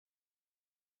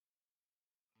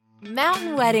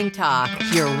Mountain Wedding Talk,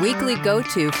 your weekly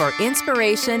go-to for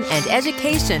inspiration and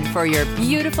education for your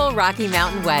beautiful Rocky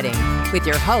Mountain wedding, with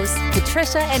your hosts,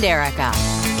 Patricia and Erica.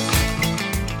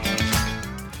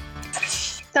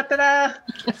 Ta-da!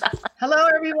 Hello,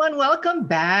 everyone. Welcome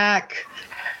back.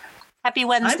 Happy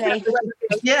Wednesday.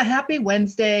 Yeah, happy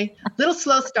Wednesday. Little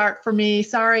slow start for me.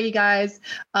 Sorry, you guys.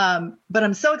 But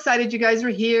I'm so excited you guys are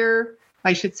here.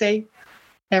 I should say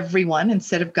everyone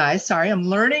instead of guys. Sorry, I'm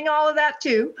learning all of that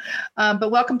too.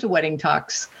 But welcome to Wedding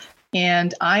Talks.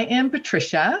 And I am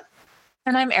Patricia.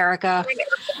 And I'm Erica.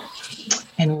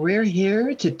 And we're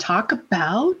here to talk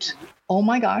about, oh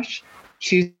my gosh,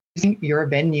 choosing your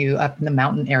venue up in the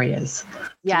mountain areas.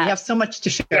 Yeah. So we have so much to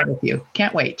share with you.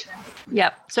 Can't wait.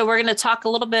 Yep. So we're going to talk a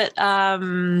little bit,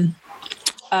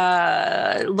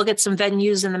 look at some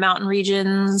venues in the mountain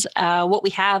regions, what we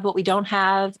have, what we don't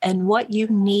have, and what you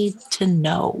need to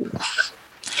know.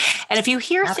 And if you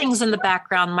hear things in the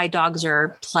background, my dogs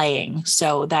are playing.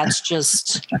 So that's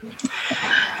just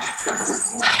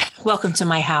welcome to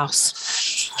my house.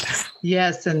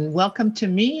 Yes, and welcome to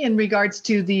me in regards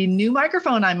to the new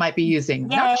microphone I might be using.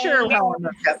 Yay. Not sure how I'm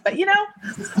hooked up, but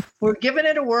we're giving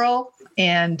it a whirl,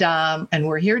 and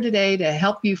we're here today to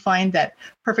help you find that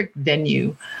perfect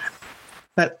venue.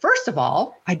 But first of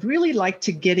all, I'd really like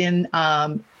to get in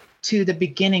to the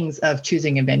beginnings of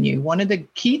choosing a venue. One of the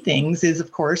key things is,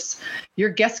 of course, your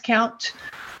guest count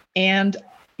and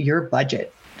your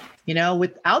budget.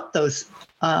 Without those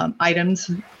items,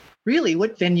 really,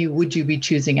 what venue would you be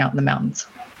choosing out in the mountains?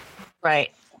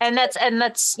 Right. And that's,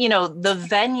 the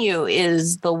venue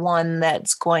is the one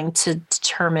that's going to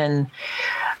determine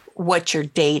what your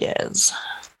date is.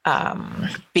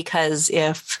 Because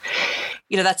if,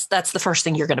 that's the first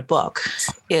thing you're going to book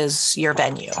is your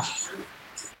venue.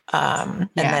 And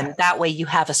then that way you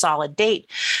have a solid date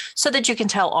so that you can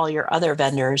tell all your other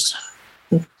vendors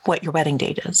what your wedding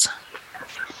date is.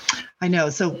 I know.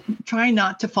 So try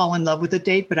not to fall in love with a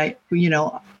date, but I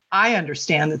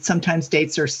understand that sometimes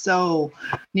dates are so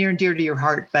near and dear to your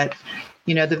heart, but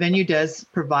the venue does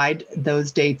provide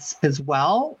those dates as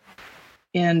well.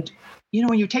 And,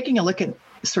 when you're taking a look at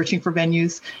searching for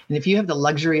venues, and if you have the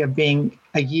luxury of being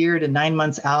a year to 9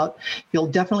 months out, you'll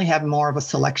definitely have more of a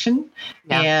selection.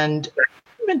 Yeah. And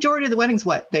majority of the weddings,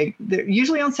 they're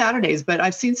usually on Saturdays, but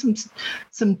I've seen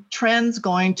some trends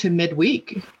going to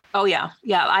midweek. Oh, yeah.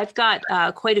 Yeah. I've got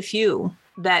quite a few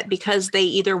that because they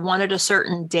either wanted a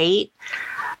certain date,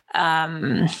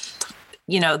 they're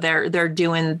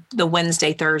doing the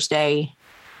Wednesday, Thursday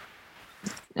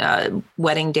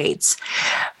wedding dates.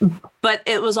 But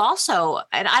it was also,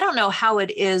 and I don't know how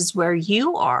it is where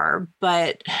you are,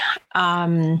 but,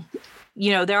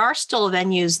 there are still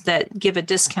venues that give a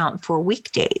discount for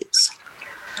weekdays.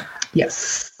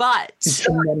 Yes. But it's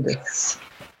tremendous.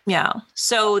 Yeah.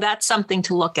 So that's something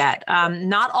to look at.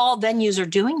 Not all venues are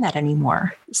doing that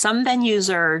anymore. Some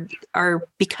venues are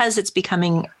because it's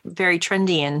becoming very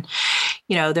trendy and,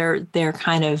 they're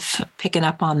kind of picking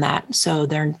up on that. So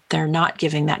they're not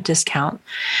giving that discount.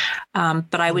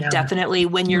 But I would definitely,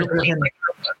 when you're,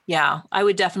 I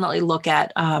would definitely look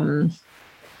at, at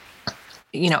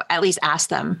least ask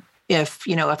them if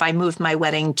I moved my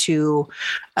wedding to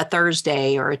a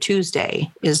Thursday or a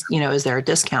Tuesday, is there a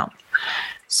discount?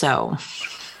 So.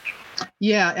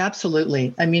 Yeah,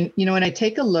 absolutely. I mean, when I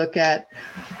take a look at,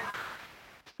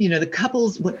 the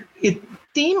couples,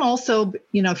 theme also,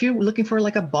 if you're looking for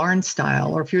like a barn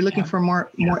style, or if you're looking for more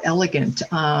elegant,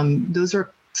 those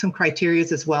are some criteria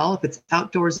as well. If it's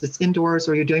outdoors, it's indoors,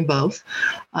 or you're doing both,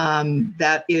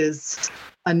 that is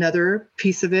another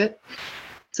piece of it.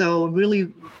 So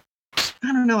really,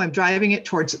 I don't know, I'm driving it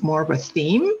towards more of a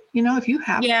theme, if you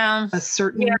have a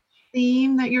certain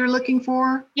theme that you're looking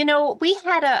for. We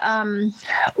had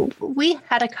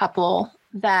a couple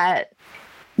that,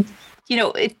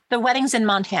 the wedding's in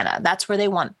Montana. That's where they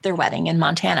want their wedding, in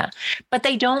Montana. But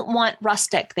they don't want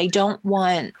rustic. They don't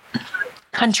want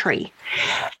country.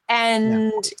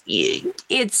 And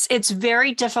it's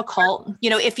very difficult.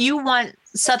 If you want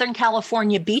Southern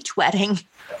California beach wedding,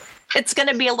 it's going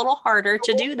to be a little harder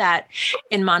to do that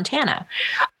in Montana.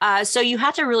 So you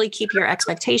have to really keep your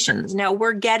expectations. Now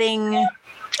we're getting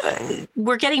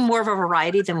more of a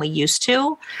variety than we used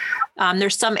to.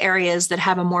 There's some areas that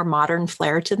have a more modern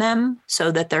flair to them,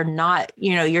 so that they're not,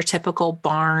 your typical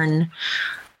barn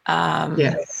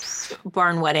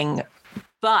wedding,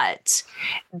 but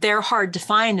they're hard to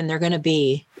find and they're going to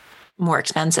be more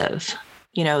expensive.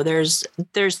 There's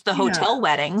the hotel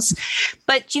weddings,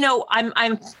 but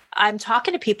I'm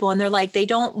talking to people and they're like, they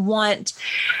don't want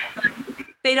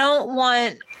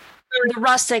the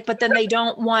rustic, but then they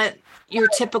don't want your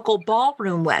typical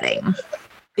ballroom wedding.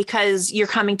 because you're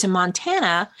coming to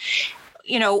Montana,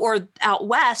 or out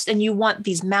west, and you want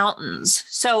these mountains.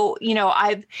 So,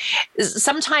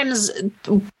 sometimes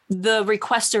the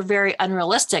requests are very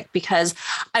unrealistic because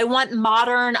I want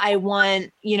modern, I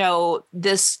want,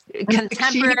 this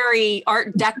contemporary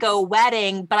Art Deco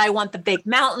wedding, but I want the big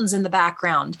mountains in the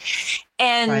background.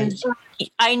 And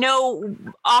I know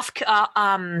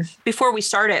before we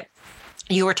started,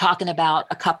 you were talking about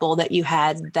a couple that you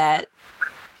had that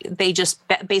they just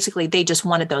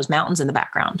wanted those mountains in the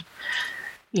background.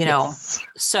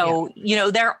 So,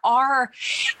 there are,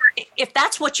 if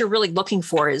that's what you're really looking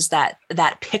for is that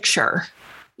picture,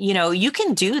 you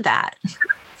can do that.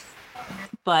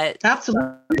 But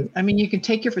absolutely. I mean, you can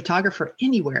take your photographer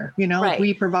anywhere, if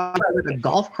we provide with a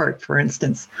golf cart, for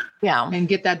instance, and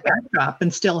get that backdrop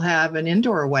and still have an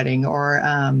indoor wedding or,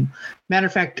 matter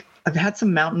of fact, I've had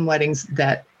some mountain weddings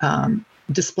that,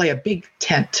 display a big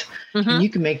tent, and you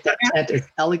can make that tent as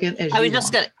elegant as you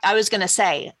want. I was going to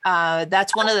say,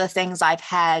 that's one of the things I've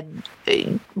had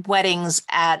weddings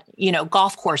at,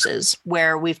 golf courses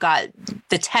where we've got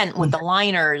the tent with the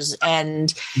liners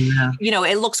and,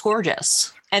 it looks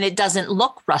gorgeous and it doesn't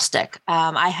look rustic.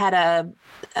 I had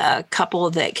a couple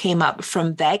that came up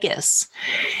from Vegas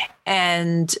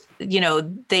and,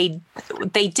 they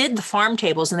did the farm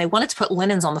tables and they wanted to put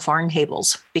linens on the farm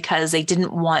tables because they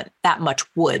didn't want that much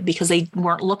wood because they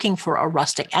weren't looking for a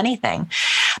rustic anything.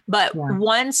 But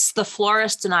once the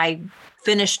florist and I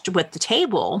finished with the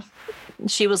table,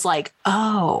 she was like,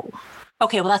 oh,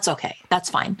 okay, well, that's okay.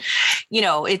 That's fine.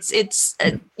 It's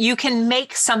you can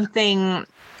make something,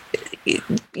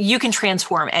 you can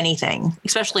transform anything,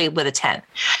 especially with a tent.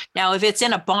 Now, if it's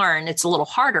in a barn, it's a little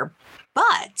harder,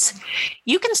 but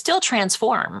you can still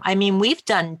transform. I mean, we've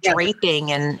done draping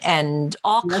and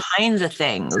all kinds of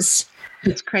things.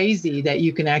 It's crazy that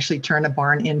you can actually turn a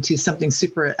barn into something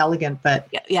super elegant, but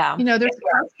there's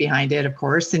cost behind it, of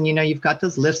course. And, you've got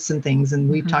those lifts and things, and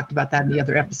we've talked about that in the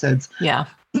other episodes. Yeah.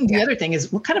 The other thing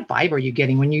is, what kind of vibe are you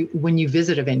getting when you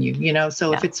visit a venue?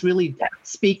 So if it's really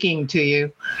speaking to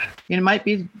you, it might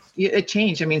be a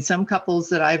change. I mean, some couples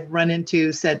that I've run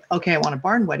into said, okay, I want a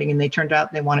barn wedding. And they turned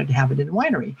out they wanted to have it in a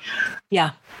winery.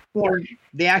 Yeah. Or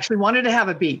they actually wanted to have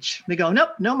a beach. They go, nope,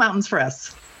 no mountains for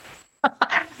us.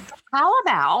 How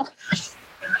about,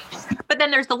 but then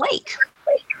there's the lake.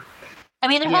 I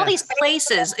mean, there's all these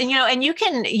places, and and you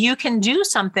can do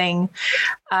something,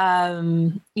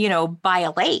 by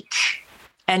a lake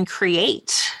and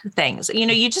create things.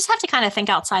 You just have to kind of think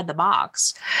outside the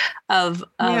box of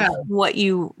what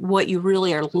you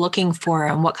really are looking for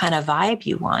and what kind of vibe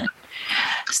you want.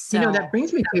 So, that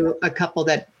brings me to a couple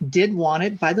that did want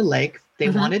it by the lake. They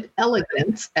wanted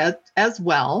elegance as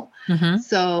well.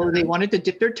 So they wanted to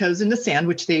dip their toes in the sand,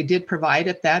 which they did provide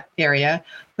at that area.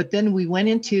 But then we went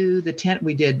into the tent.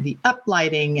 We did the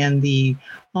uplighting and the,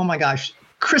 oh my gosh,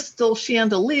 crystal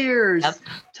chandeliers,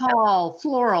 tall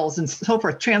florals and so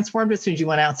forth, transformed as soon as you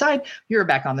went outside. You were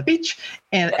back on the beach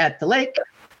and at the lake.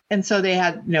 And so they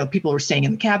had, people were staying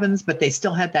in the cabins, but they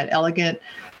still had that elegant,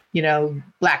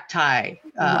 black tie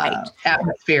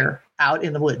atmosphere out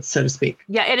in the woods, so to speak.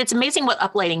 Yeah, and it's amazing what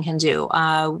uplighting can do.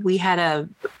 We had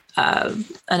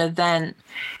an event.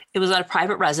 It was at a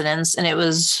private residence, and it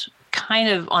was kind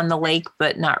of on the lake,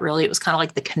 but not really. It was kind of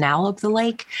like the canal of the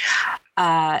lake.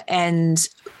 And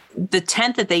the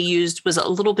tent that they used was a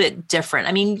little bit different.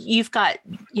 I mean, you've got,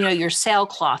 your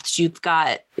sailcloths, you've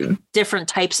got different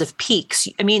types of peaks.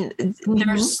 I mean,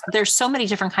 there's so many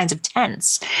different kinds of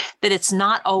tents that it's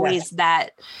not always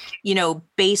that,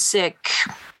 basic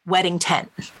wedding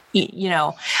tent.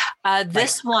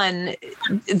 This one,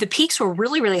 the peaks were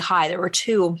really, really high. There were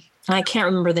two, and I can't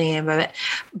remember the name of it,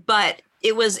 but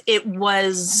it was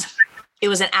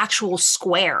an actual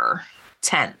square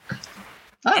tent.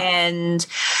 Oh. And,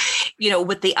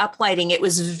 with the uplighting, it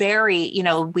was very,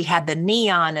 we had the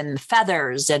neon and the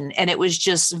feathers and it was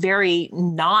just very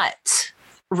not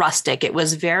rustic. It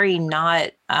was very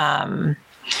not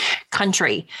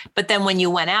country. But then when you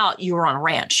went out, you were on a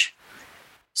ranch.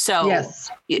 So,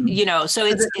 so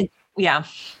yeah.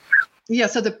 Yeah.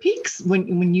 So the peaks,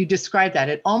 when you describe that,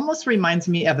 it almost reminds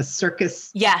me of a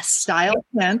circus style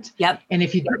tent. Yep. And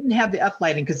if you didn't have the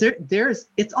uplighting, because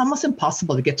it's almost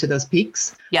impossible to get to those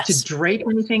peaks, to drape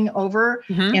anything over,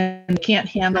 and can't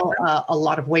handle a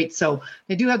lot of weight. So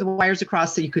they do have the wires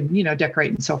across so you could,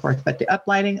 decorate and so forth. But the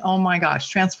uplighting, oh my gosh,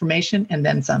 transformation and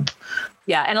then some.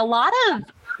 Yeah. And a lot of,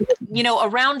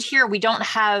 around here, we don't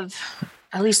have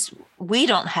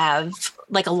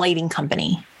like a lighting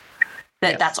company.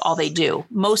 That's all they do.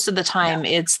 Most of the time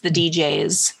it's the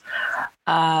DJs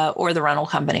or the rental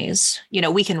companies.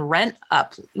 We can rent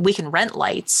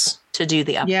lights to do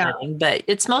the uplighting, but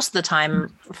it's most of the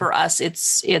time for us,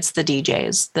 it's the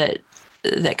DJs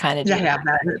that kind of have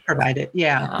that provide it.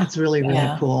 Yeah. It's really,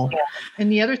 really cool. Yeah.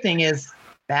 And the other thing is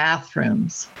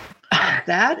bathrooms.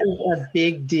 That is a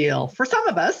big deal for some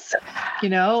of us,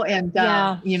 and,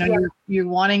 you're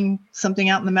wanting something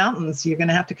out in the mountains. You're going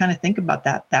to have to kind of think about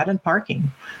that and parking.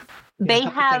 They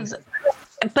have,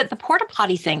 but the porta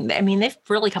potty thing, I mean, they've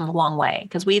really come a long way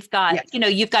because we've got,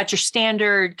 you've got your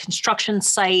standard construction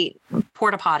site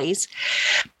porta potties,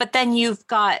 but then you've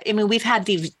got, we've had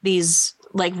these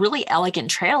like really elegant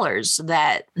trailers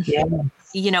that,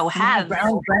 have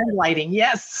ground lighting.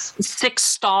 Yes. 6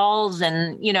 stalls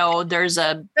and, there's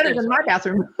better than my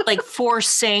bathroom, like 4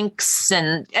 sinks,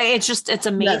 and it's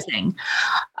amazing.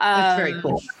 That's very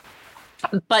cool.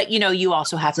 But, you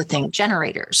also have to think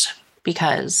generators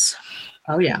because,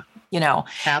 Absolutely.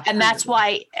 And that's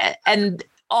why, and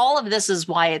all of this is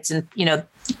why it's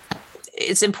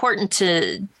important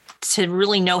to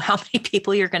really know how many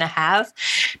people you're going to have,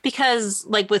 because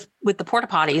like with the porta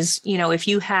potties, if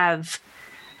you have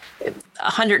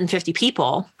 150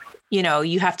 people,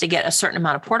 you have to get a certain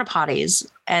amount of porta potties,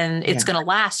 and it's going to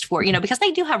last for, because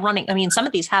they do have some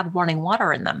of these have running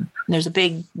water in them. There's a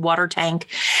big water tank,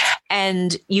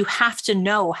 and you have to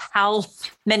know how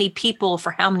many people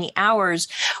for how many hours,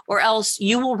 or else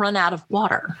you will run out of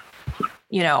water,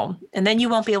 and then you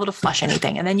won't be able to flush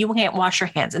anything, and then you can't wash your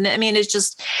hands. And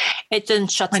it then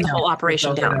shuts the whole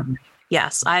operation down.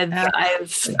 Yes.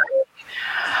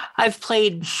 I've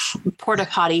played porta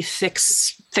potty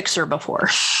fixer before.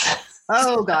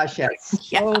 Oh gosh, yes.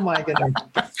 Yeah. Oh my goodness.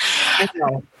 I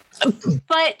know.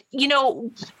 But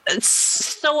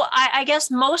so I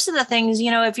guess most of the things,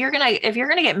 if you're gonna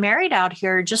get married out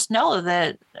here, just know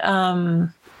that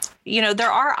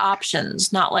there are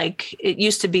options. Not like it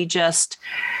used to be just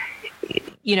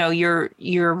your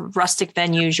rustic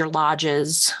venues, your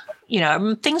lodges.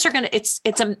 Things are it's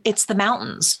the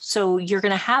mountains. So you're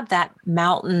going to have that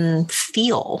mountain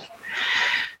feel.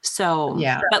 So,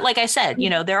 but like I said,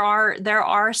 there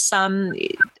are some,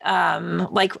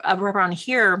 like around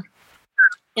here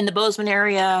in the Bozeman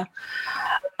area,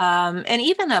 and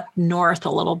even up north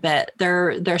a little bit,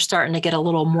 they're starting to get a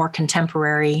little more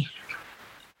contemporary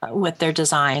with their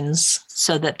designs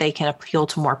so that they can appeal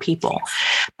to more people.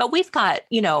 But we've got,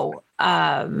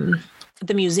 the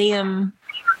museum,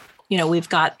 we've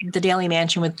got the Daly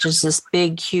Mansion, which is this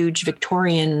big, huge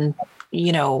Victorian,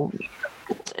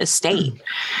 estate.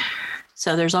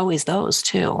 So there's always those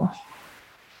too.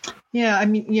 Yeah.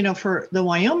 For the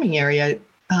Wyoming area,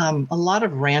 a lot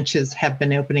of ranches have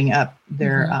been opening up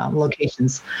their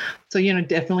locations. So,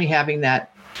 definitely having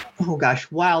that,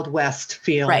 Wild West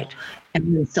feel. Right.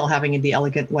 And then still having the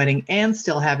elegant wedding and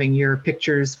still having your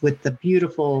pictures with the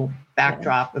beautiful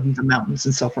backdrop of the mountains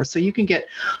and so forth. So you can get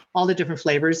all the different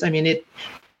flavors.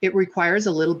 It requires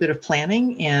a little bit of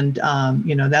planning, and,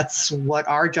 that's what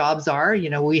our jobs are.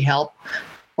 We help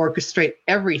orchestrate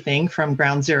everything from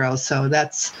ground zero. So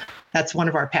that's one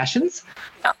of our passions.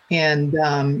 Yeah. And,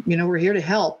 we're here to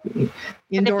help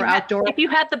indoor, outdoor. If you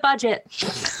had the budget.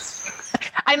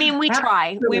 We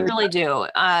try. We really do.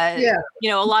 A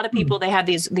lot of people, they have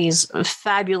these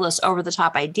fabulous over the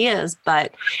top ideas,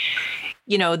 but,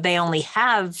 they only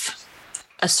have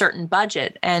a certain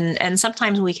budget, and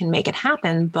sometimes we can make it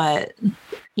happen. But,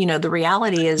 the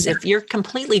reality is if you're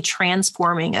completely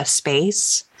transforming a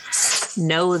space,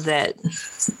 know that,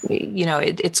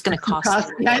 it's going to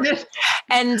cost.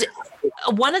 And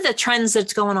one of the trends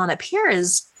that's going on up here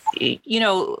is,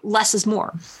 less is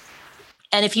more.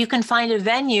 And if you can find a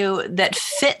venue that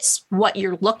fits what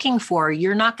you're looking for,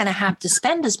 you're not going to have to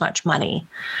spend as much money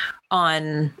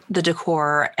on the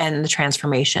decor and the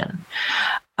transformation.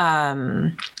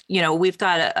 We've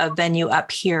got a venue up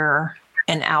here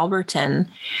in Alberton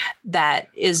that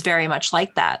is very much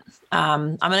like that.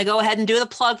 I'm going to go ahead and do the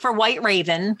plug for White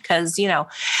Raven because,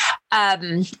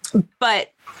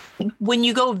 but when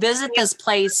you go visit this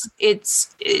place,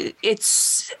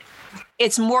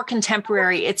 it's more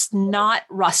contemporary. It's not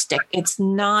rustic. It's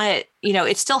not,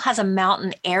 it still has a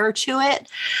mountain air to it,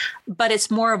 but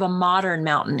it's more of a modern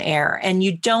mountain air. And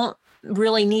you don't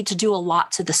really need to do a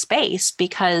lot to the space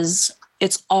because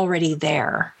it's already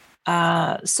there.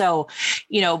 So,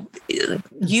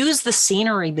 use the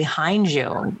scenery behind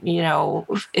you,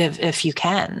 if you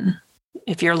can,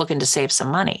 if you're looking to save some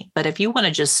money. But if you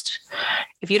want to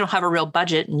if you don't have a real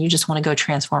budget and you just want to go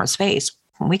transform a space,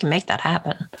 we can make that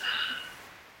happen.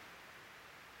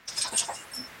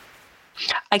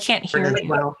 I can't hear you.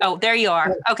 Well. Oh, there you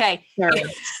are. Okay.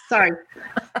 Sorry.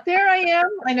 There I am.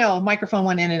 I know, microphone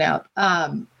went in and out.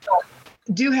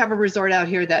 Do have a resort out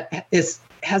here that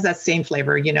has that same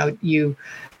flavor.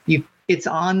 It's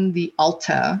on the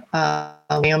Alta,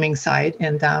 Wyoming side,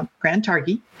 and Grand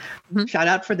Targhee. Mm-hmm. Shout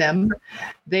out for them.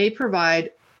 They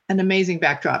provide an amazing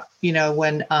backdrop.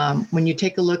 When you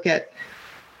take a look at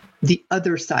the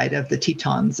other side of the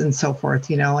Tetons and so forth,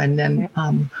 and then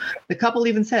the couple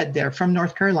even said they're from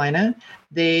North Carolina.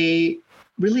 They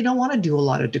really don't want to do a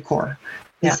lot of decor.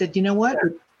 They said, you know what?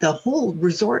 The whole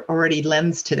resort already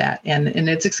lends to that. And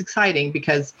it's exciting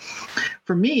because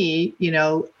for me,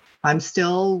 I'm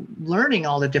still learning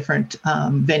all the different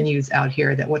venues out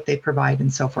here that what they provide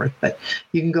and so forth. But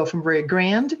you can go from very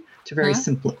grand to very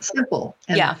simple.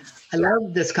 And I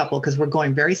love this couple because we're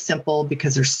going very simple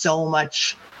because there's so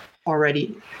much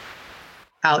already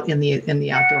out in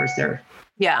the outdoors there.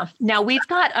 Yeah. Now we've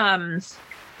got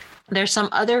there's some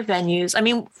other venues. I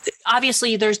mean,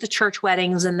 obviously there's the church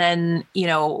weddings, and then,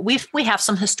 we have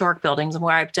some historic buildings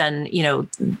where I've done,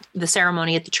 the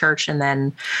ceremony at the church, and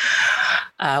then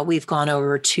we've gone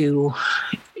over to,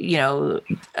 a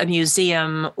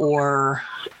museum, or,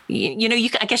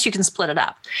 I guess you can split it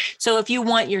up. So if you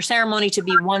want your ceremony to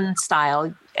be one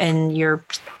style and your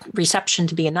reception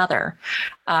to be another,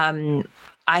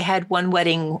 I had one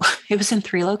wedding, it was in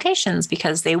 3 locations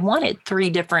because they wanted 3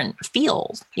 different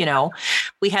feels.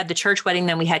 We had the church wedding,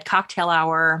 then we had cocktail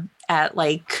hour at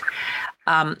like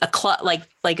a club,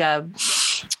 like a,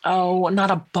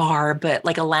 not a bar, but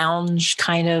like a lounge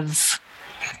kind of.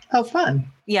 Oh, fun.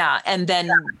 Yeah. And then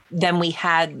we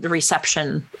had the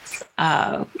reception,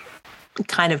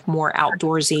 kind of more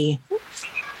outdoorsy.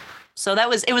 So it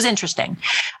was interesting.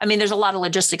 I mean, there's a lot of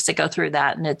logistics that go through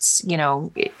that. And it's,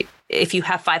 if you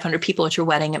have 500 people at your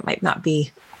wedding, it might not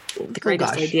be the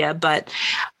greatest idea, but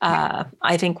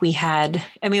I think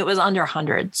it was under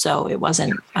 100. So it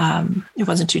wasn't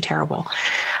too terrible,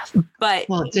 but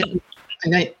go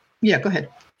ahead.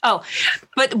 Oh,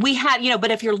 but we had, but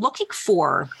if you're looking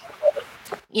for,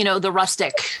 the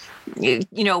rustic,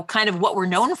 kind of what we're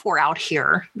known for out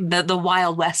here, the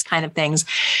Wild West kind of things,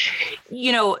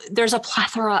 there's a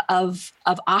plethora of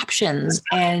options.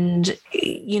 And,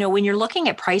 when you're looking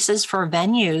at prices for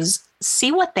venues,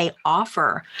 see what they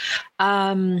offer.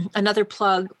 Another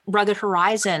plug, Rugged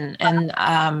Horizon. And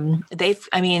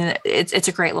it's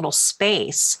a great little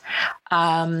space.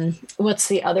 What's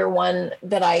the other one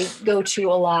that I go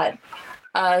to a lot?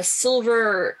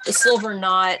 Silver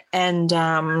Knot, and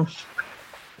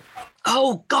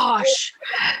oh gosh,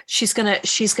 she's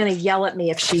gonna yell at me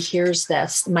if she hears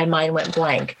this. My mind went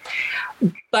blank.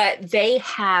 But they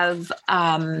have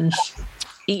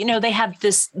they have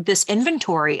this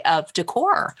inventory of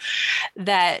decor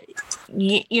that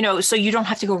so you don't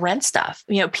have to go rent stuff.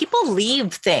 People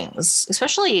leave things,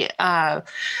 especially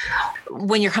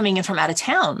when you're coming in from out of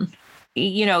town.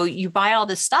 You buy all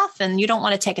this stuff and you don't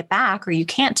want to take it back, or you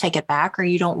can't take it back, or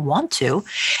you don't want to.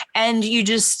 And they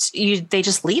just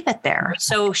leave it there.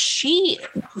 So she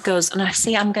goes, and I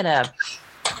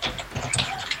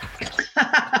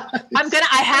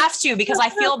have to, because I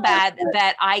feel bad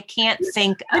that I can't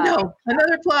think. I know.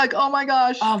 Another plug. Oh my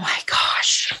gosh. Oh my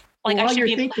gosh. Like,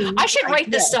 I should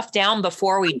write this stuff down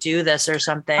before we do this or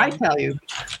something. I tell you,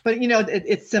 but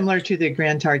it's similar to the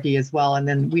Grand Targhee as well. And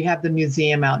then we have the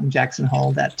museum out in Jackson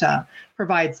Hole that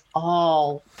provides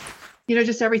all,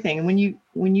 just everything. And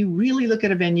when you really look at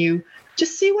a venue,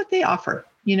 just see what they offer.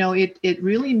 It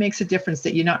really makes a difference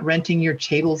that you're not renting your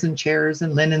tables and chairs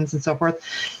and linens and so forth.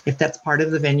 If that's part of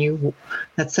the venue,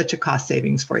 that's such a cost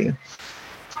savings for you.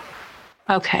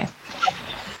 Okay.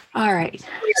 All right.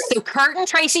 So Kurt and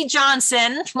Tracy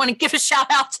Johnson, want to give a shout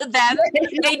out to them.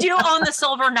 They do own the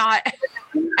Silver Knot.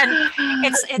 And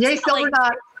it's Yay, Silver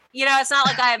Knot. It's not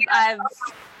like I've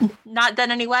not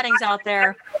done any weddings out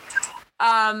there.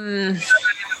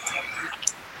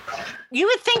 You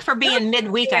would think for being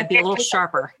midweek, I'd be a little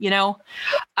sharper,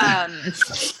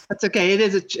 That's okay. It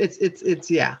is. It's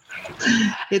yeah.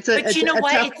 It's a tough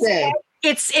day.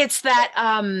 It's that,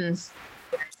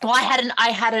 well,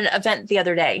 I had an event the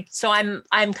other day, so I'm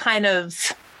a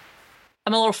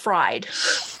little fried.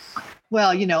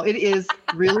 Well, it is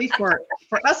really for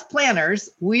us planners,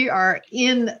 we are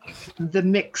in the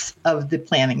mix of the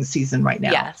planning season right now.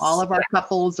 Yes. All of our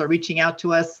couples are reaching out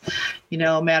to us.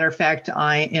 Matter of fact,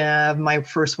 I have my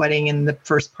first wedding in the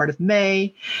first part of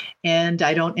May, and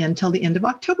I don't end till the end of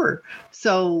October.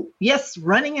 So yes,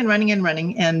 running. And,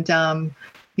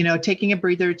 taking a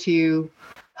breather to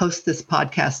host this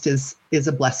podcast is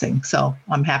a blessing. So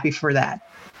I'm happy for that.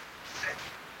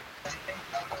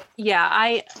 Yeah,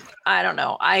 I don't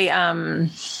know. I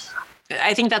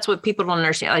think that's what people don't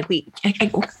understand. Like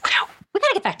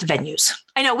to get back to venues.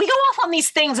 I know we go off on these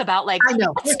things about like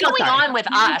what's going on with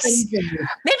us.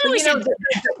 Maybe we should.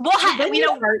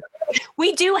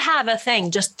 We do have a thing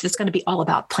just that's going to be all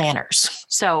about planners,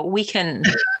 so we can.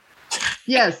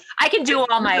 Yes, I can do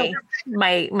all my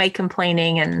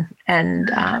complaining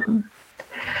and.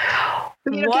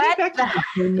 But, getting back to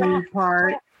the venue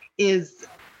part is,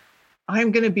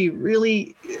 I'm going to be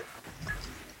really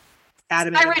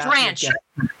adamant about Ranch.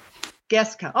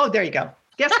 Guest count. Oh, there you go.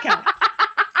 Guest count.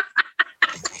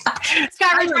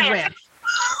 Skyridge Ranch.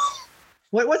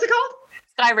 What's it called?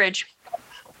 Skyridge.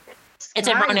 It's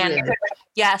in Ronan.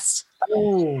 Yes.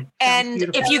 Oh, and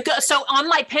beautiful. If you go, so on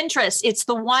my Pinterest, it's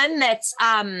the one that's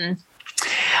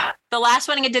the last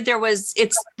one I did there it's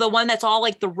the one that's all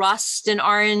like the rust and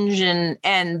orange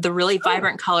and the really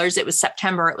vibrant colors. It was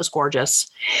September. It was gorgeous.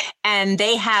 And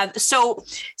they have, so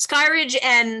Skyridge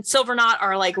and Silverknot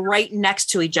are like right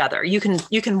next to each other. You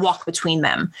can walk between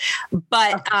them,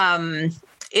 but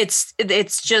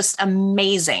it's just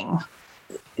amazing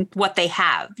what they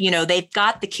have. They've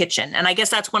got the kitchen. And I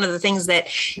guess that's one of the things that,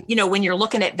 when you're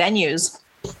looking at venues,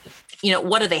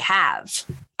 what do they have?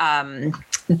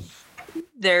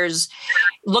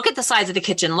 Look at the size of the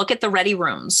kitchen, look at the ready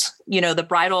rooms, the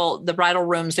bridal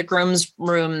rooms, the groom's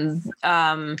room.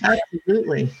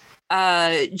 Absolutely.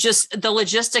 Just the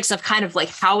logistics of kind of like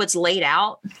how it's laid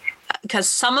out, because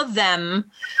some of them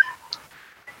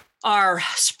are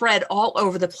spread all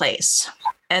over the place.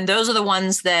 And those are the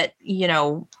ones that,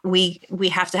 we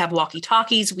have to have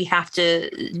walkie-talkies. We have to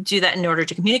do that in order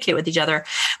to communicate with each other.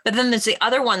 But then there's the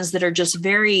other ones that are just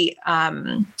very,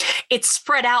 it's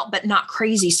spread out, but not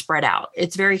crazy spread out.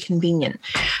 It's very convenient.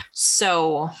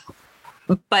 So,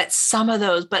 but some of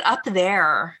those, but up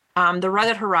there, the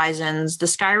Rugged Horizons, the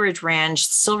Skyridge Ranch,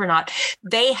 Silverknot,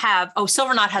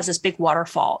 Silverknot has this big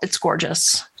waterfall. It's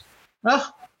gorgeous. Oh.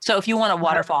 So if you want a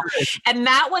waterfall, and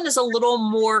that one is a little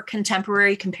more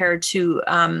contemporary compared to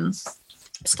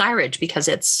Skyridge because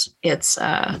it's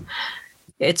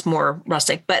more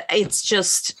rustic, but it's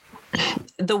just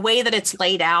the way that it's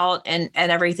laid out and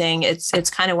everything.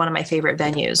 It's kind of one of my favorite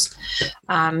venues.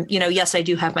 Yes, I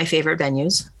do have my favorite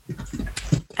venues,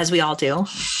 as we all do.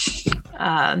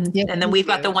 And then we've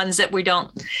got the ones that we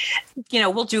don't,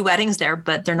 we'll do weddings there,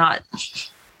 but they're not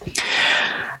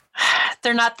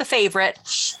the favorite,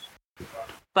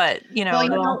 but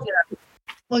well,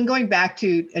 and going back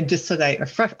to, and just so that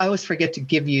I always forget to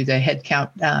give you the head count,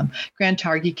 Grand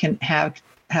Targhee can have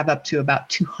up to about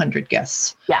 200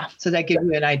 guests. Yeah. So that gives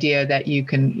you an idea that you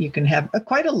can have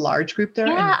quite a large group there.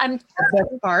 Yeah. And the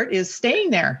best part is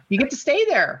staying there. You get to stay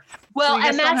there. Well, so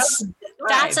and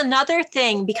that's another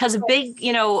thing, because a big,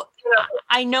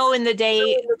 I know in the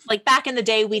day, like back in the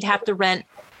day, we'd have to rent,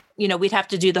 we'd have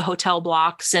to do the hotel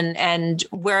blocks and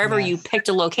wherever you picked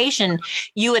a location,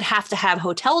 you would have to have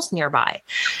hotels nearby.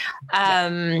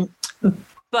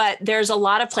 But there's a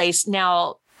lot of place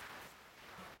now.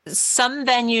 Some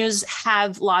venues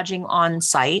have lodging on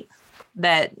site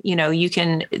that, you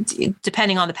can,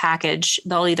 depending on the package,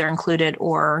 they'll either include it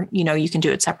or, you can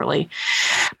do it separately.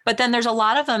 But then there's a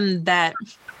lot of them that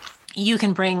you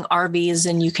can bring RVs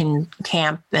and you can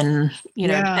camp and,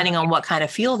 depending on what kind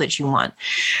of feel that you want.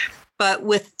 But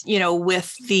with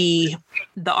the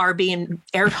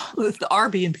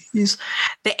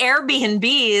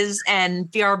Airbnbs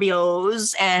and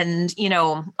VRBOs and,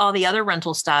 all the other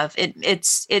rental stuff, it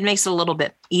makes it a little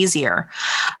bit easier.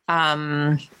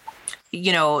 We'll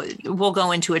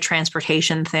go into a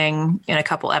transportation thing in a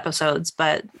couple episodes,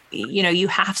 but, you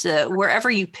have to, wherever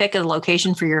you pick a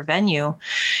location for your venue,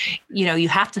 you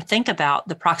have to think about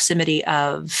the proximity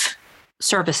of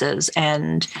services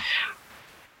and,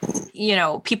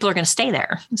 people are going to stay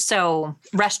there. So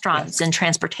restaurants and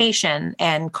transportation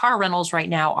and car rentals right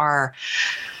now are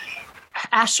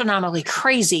astronomically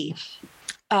crazy.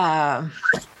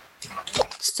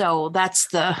 So that's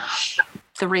the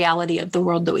reality of the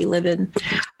world that we live in.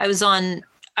 I was on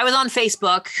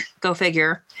Facebook, go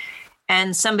figure,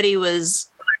 and somebody was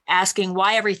asking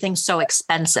why everything's so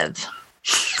expensive.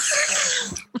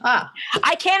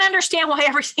 I can't understand why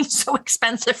everything's so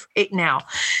expensive right now.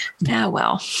 Yeah,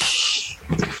 well,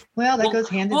 that goes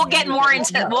hand in hand. We'll get more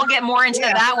into that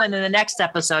one in the next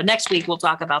episode. Next week we'll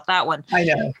talk about that one. I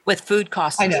know, with food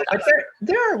costs. I know, but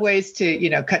there are ways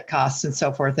to cut costs and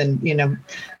so forth, and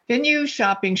venue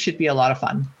shopping should be a lot of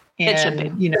fun. And it should be.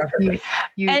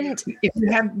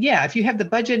 If you have the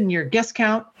budget and your guest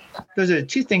count, those are the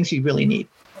two things you really need.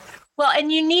 Well,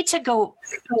 and you need to go.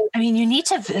 You need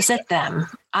to visit them.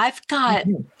 I've got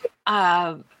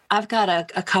a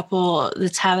couple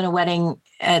that's having a wedding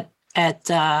at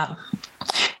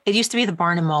it used to be the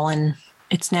Barn and Mullen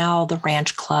It's now the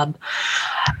Ranch Club.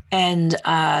 And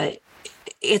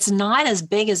it's not as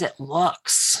big as it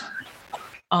looks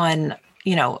on,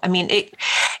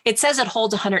 it says it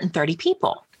holds 130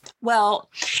 people. Well,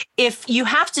 if you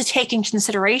have to take in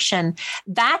consideration,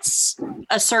 that's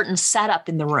a certain setup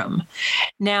in the room.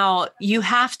 Now, you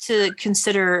have to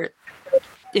consider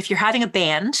if you're having a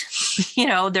band,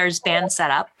 there's band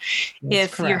setup.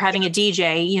 If you're having a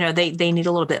DJ, they need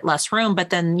a little bit less room, but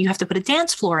then you have to put a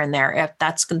dance floor in there if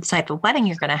that's the type of wedding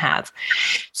you're going to have.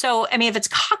 So, if it's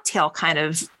cocktail kind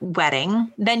of wedding,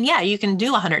 then yeah, you can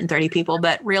do 130 people.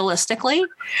 But realistically,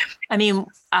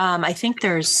 I think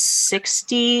there's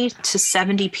 60 to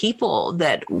 70 people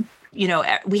that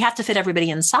we have to fit everybody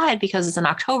inside because it's in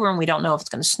October and we don't know if it's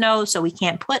going to snow. So we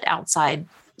can't put outside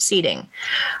seating.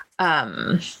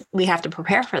 We have to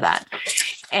prepare for that.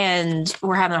 And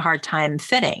we're having a hard time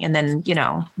fitting. And then,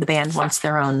 the band wants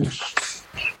their own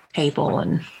table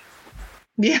and.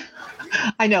 Yeah,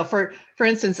 I know. For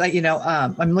instance,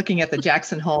 I'm looking at the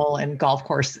Jackson Hole and golf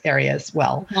course area as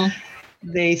well.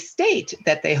 Mm-hmm. They state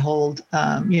that they hold,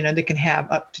 they can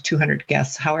have up to 200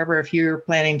 guests. However, if you're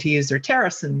planning to use their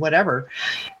terrace and whatever,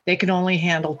 they can only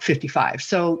handle 55.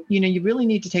 So, you really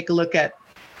need to take a look at,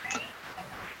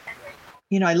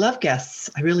 I love guests.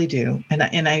 I really do. And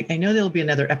I know there'll be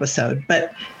another episode,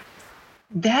 but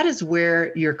that is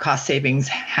where your cost savings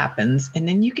happens. And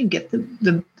then you can get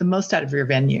the most out of your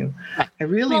venue. I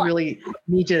really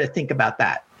need you to think about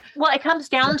that. Well, it comes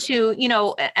down to,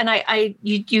 and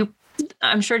you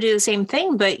I'm sure do the same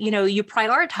thing, but you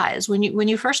prioritize when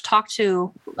you first talk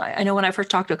to, I know when I first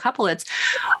talked to a couple, it's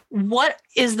what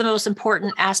is the most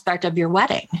important aspect of your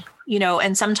wedding,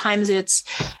 and sometimes it's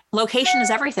location is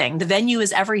everything. The venue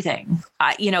is everything.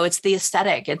 It's the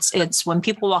aesthetic. It's when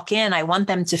people walk in, I want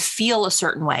them to feel a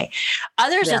certain way.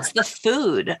 Others, It's the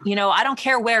food. I don't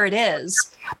care where it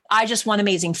is. I just want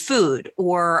amazing food,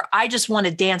 or I just want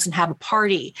to dance and have a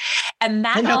party. And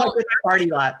that's all. The party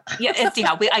a lot.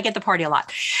 I get the party a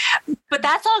lot. But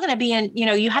that's all going to be in.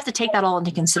 You have to take that all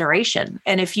into consideration.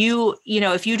 And if you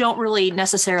don't really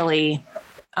necessarily.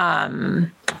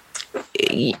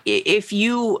 If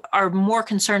you are more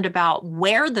concerned about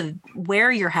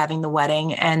where you're having the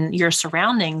wedding and your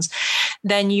surroundings,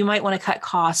 then you might want to cut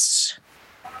costs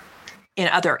in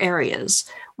other areas,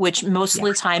 which most of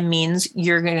the time means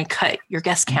you're going to cut your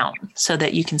guest count so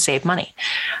that you can save money.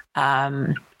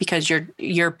 Because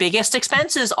your biggest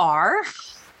expenses are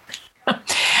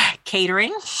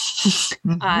catering.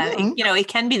 Mm-hmm. It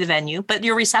can be the venue, but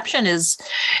your reception is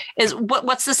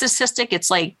what's the statistic?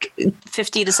 It's like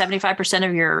 50 to 75%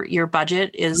 of your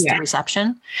budget is the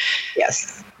reception.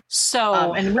 Yes.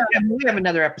 So, and we have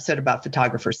another episode about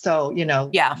photographers. So,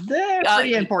 they're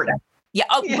pretty important. Yeah.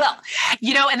 Oh, yeah. Well,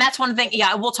 and that's one thing.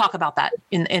 Yeah. We'll talk about that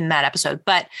in that episode.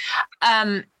 But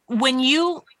when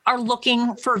you are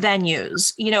looking for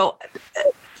venues,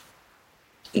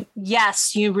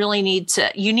 yes, you really need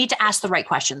to ask the right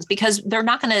questions, because they're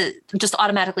not going to just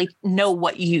automatically know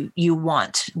what you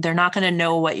want. They're not going to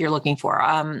know what you're looking for.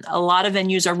 A lot of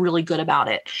venues are really good about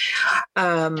it.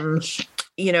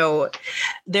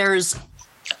 There's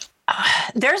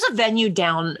a venue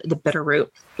down the Bitterroot,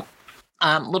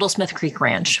 Little Smith Creek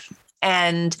Ranch.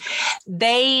 And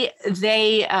they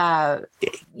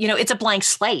it's a blank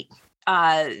slate.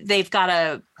 They've got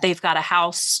a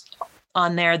house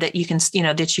on there that you can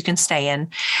stay in,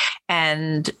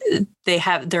 and I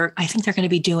think they're going to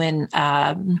be doing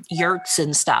yurts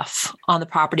and stuff on the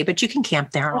property, but you can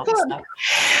camp there and all that stuff.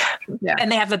 Yeah.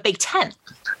 And they have a big tent.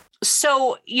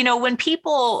 So, when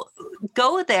people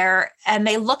go there and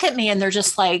they look at me and they're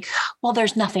just like, well,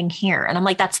 there's nothing here. And I'm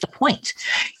like, that's the point.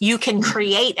 You can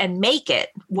create and make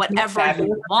it whatever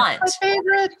you want. My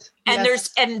favorite. And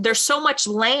there's so much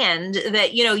land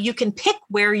that, you can pick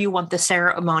where you want the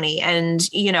ceremony, and,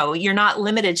 you're not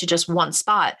limited to just one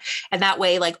spot. And that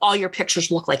way, like, all your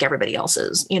pictures look like everybody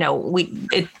else's. We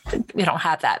don't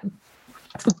have that.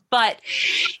 But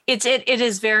it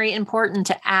is very important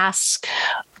to ask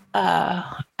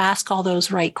all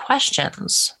those right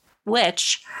questions,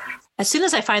 which as soon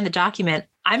as I find the document,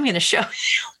 I'm going to show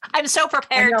you. I'm so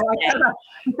prepared. I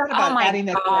thought about adding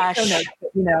that to the show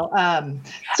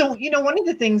notes, So, one of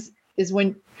the things is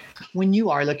when you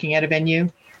are looking at a venue,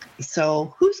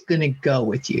 so who's going to go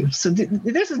with you? So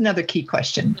this is another key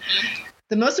question.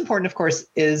 The most important, of course,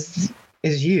 is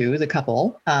you, the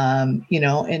couple, and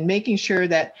making sure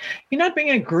that you're not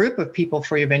bringing a group of people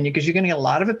for your venue, because you're going to get a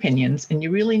lot of opinions, and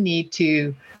you really need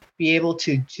to be able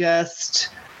to just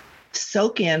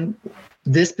soak in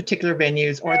this particular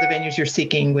venues or the venues you're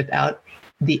seeking without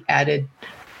the added,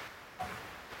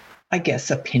 I guess,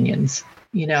 opinions.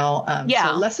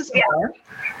 So less is more.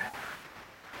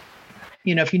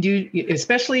 If you do,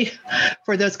 especially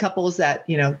for those couples that,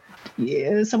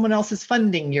 someone else is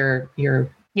funding your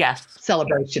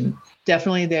celebration,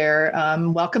 definitely they're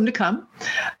welcome to come,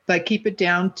 but keep it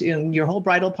down to your whole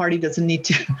bridal party doesn't need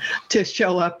to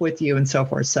show up with you and so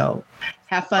forth. So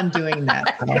have fun doing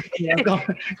that.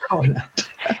 Going out.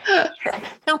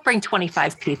 Don't bring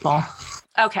 25 people.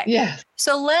 Okay. Yeah.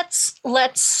 So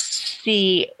let's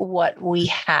see what we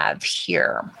have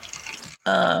here.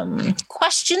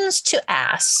 Questions to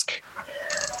ask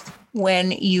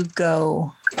when you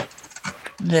go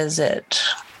visit.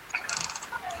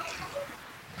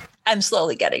 I'm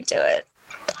slowly getting to it.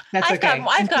 That's okay.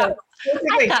 I've got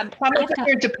how much is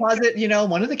your deposit?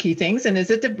 One of the key things, and is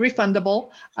it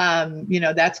refundable?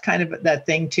 That's kind of that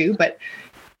thing too, but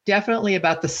definitely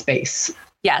about the space.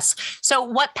 Yes. So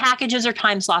what packages or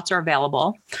time slots are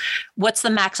available? What's the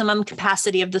maximum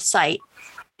capacity of the site?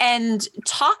 And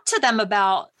talk to them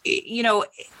about,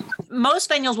 most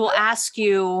venues will ask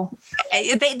you,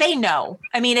 they know.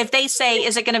 I mean, if they say,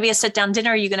 is it going to be a sit down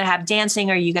dinner? Are you going to have dancing?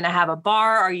 Are you going to have a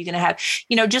bar? Are you going to have,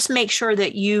 just make sure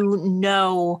that you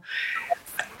know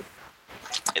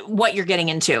what you're getting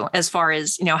into as far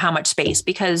as, how much space,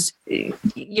 because,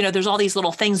 there's all these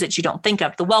little things that you don't think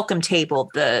of: the welcome table,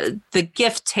 the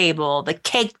gift table, the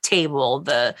cake table,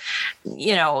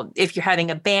 if you're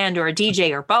having a band or a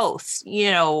DJ or both,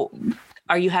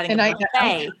 are you having a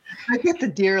buffet? I get the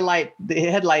deer light, the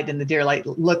headlight and the deer light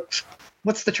look.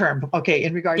 What's the term? Okay.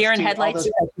 In regards deer to and headlights.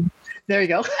 There you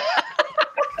go.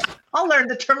 I'll learn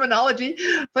the terminology,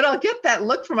 but I'll get that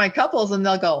look for my couples and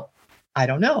they'll go, I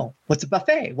don't know. What's a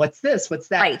buffet? What's this? What's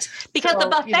that? Right. Because the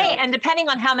buffet, and depending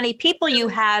on how many people you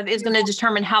have, is going to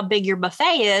determine how big your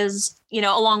buffet is,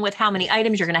 along with how many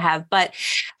items you're going to have. But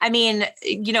I mean,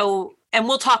 and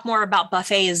we'll talk more about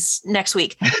buffets next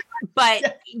week,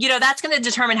 but that's going to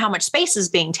determine how much space is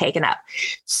being taken up.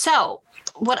 So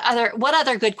what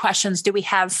other good questions do we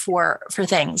have for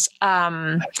things?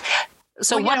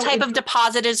 So what type of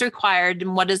deposit is required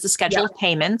and what is the schedule of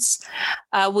payments?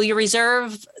 Will you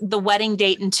reserve the wedding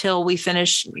date until we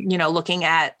finish, looking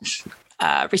at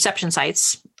reception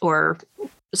sites or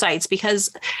sites? Because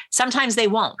sometimes they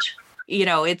won't.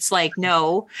 It's like,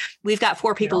 no, we've got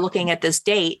 4 people looking at this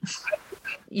date.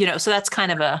 So that's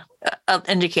kind of a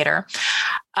indicator.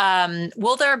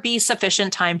 Will there be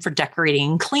sufficient time for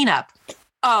decorating and cleanup?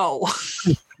 Oh,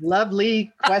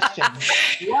 lovely question.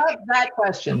 Love that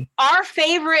question. Our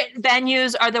favorite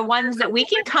venues are the ones that we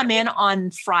can come in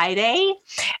on Friday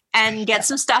and get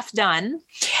some stuff done.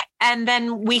 And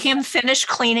then we can finish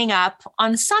cleaning up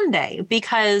on Sunday,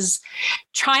 because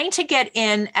trying to get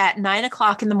in at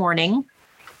 9:00 in the morning,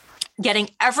 getting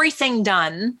everything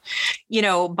done,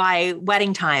 by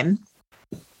wedding time,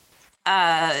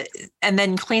 and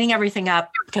then cleaning everything up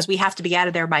because we have to be out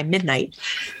of there by midnight.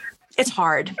 It's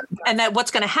hard. And that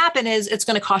what's going to happen is it's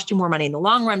going to cost you more money in the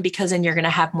long run, because then you're going to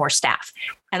have more staff.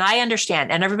 And I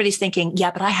understand. And everybody's thinking, yeah,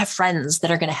 but I have friends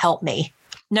that are going to help me.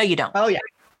 No, you don't. Oh, yeah.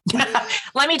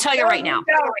 Let me tell you right now,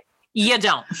 you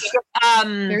don't.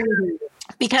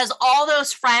 Because all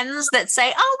those friends that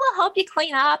say, oh, we'll help you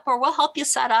clean up or we'll help you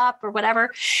set up or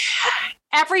whatever,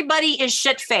 everybody is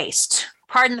shit-faced,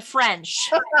 pardon the French,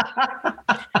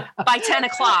 by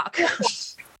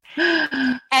 10:00.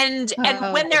 And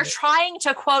when they're trying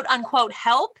to quote unquote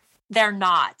help, they're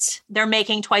not. They're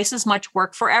making twice as much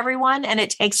work for everyone, and it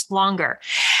takes longer,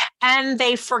 and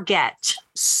they forget.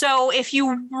 So if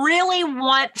you really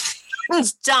want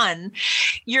things done,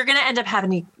 you're going to end up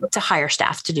having to hire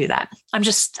staff to do that. I'm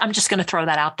just going to throw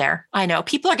that out there. I know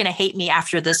people are going to hate me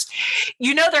after this.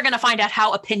 They're going to find out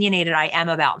how opinionated I am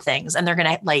about things, and they're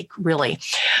going to really.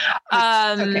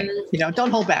 Okay.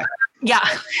 Don't hold back. Yeah.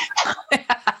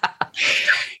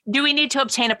 Do we need to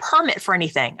obtain a permit for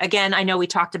anything? Again, I know we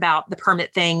talked about the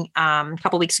permit thing a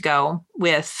couple of weeks ago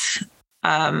with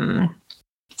the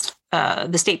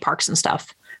state parks and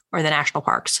stuff, or the national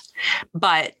parks.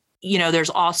 But, there's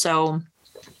also,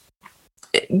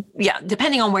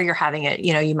 depending on where you're having it,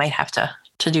 you might have to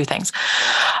do things.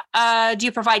 Do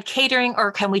you provide catering,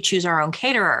 or can we choose our own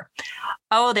caterer?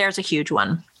 Oh, there's a huge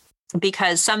one.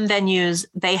 Because some venues,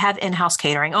 they have in-house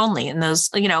catering only. And those,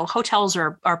 hotels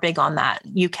are big on that.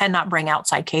 You cannot bring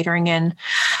outside catering in.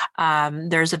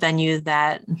 There's a venue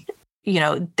that,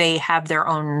 they have their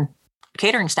own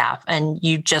catering staff, and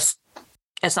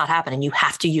it's not happening. You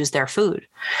have to use their food.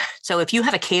 So if you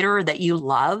have a caterer that you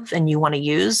love and you want to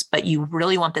use, but you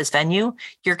really want this venue,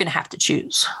 you're going to have to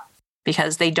choose,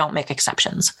 because they don't make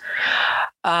exceptions.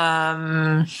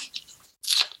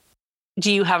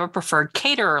 Do you have a preferred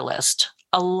caterer list?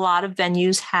 a lot of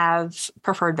venues have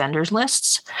preferred vendors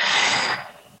lists.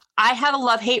 I have a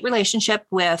love-hate relationship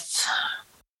with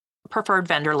preferred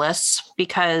vendor lists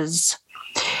because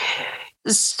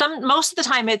most of the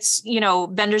time it's,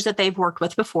 vendors that they've worked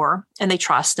with before and they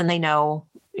trust and they know,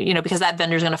 because that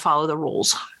vendor is going to follow the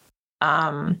rules.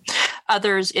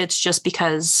 Others, it's just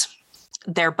because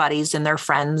they're buddies and they're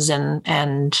friends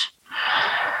and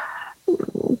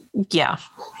yeah,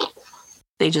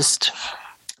 they just,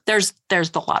 there's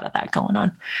a lot of that going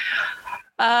on.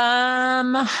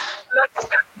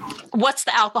 What's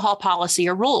the alcohol policy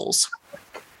or rules?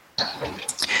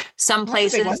 Some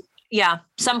places, you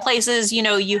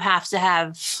have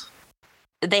to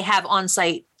they have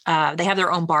on-site, they have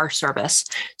their own bar service.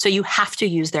 So you have to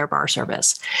use their bar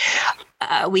service.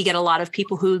 We get a lot of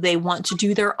people who they want to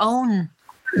do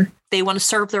they want to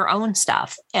serve their own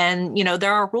stuff. And,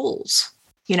 there are rules.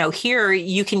 Here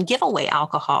you can give away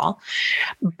alcohol,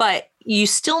 but you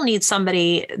still need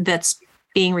somebody that's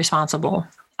being responsible.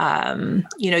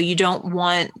 You don't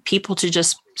want people to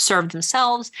just serve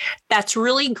themselves. That's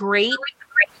really great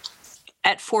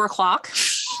at 4:00.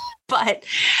 But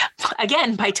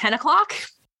again, by 10:00,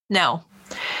 no,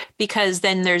 because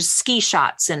then there's ski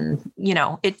shots and,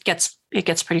 it gets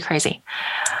pretty crazy.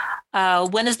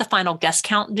 When is the final guest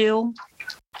count due?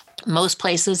 Most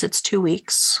places it's 2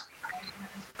 weeks.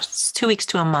 It's 2 weeks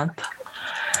to a month.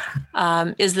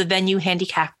 Is the venue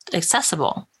handicapped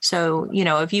accessible? So,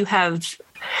 if you have,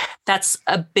 that's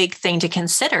a big thing to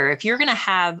consider. If you're going to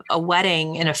have a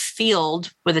wedding in a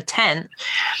field with a tent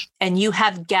and you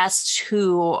have guests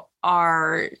who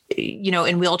are,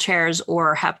 in wheelchairs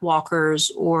or have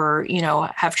walkers or,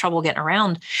 have trouble getting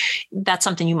around, that's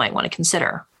something you might want to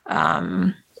consider.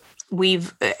 And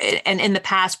in the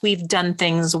past, we've done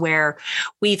things where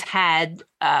we've had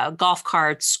golf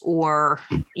carts or,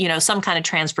 some kind of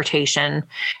transportation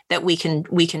that we can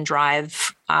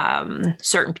drive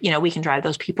we can drive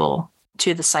those people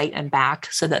to the site and back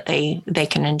so that they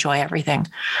can enjoy everything.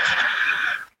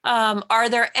 Are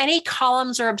there any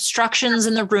columns or obstructions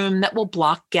in the room that will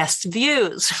block guest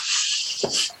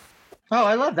views? Oh,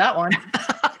 I love that one.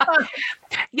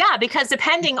 Yeah, because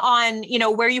depending on,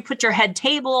 where you put your head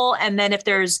table, and then if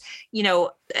there's,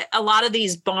 a lot of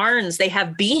these barns, they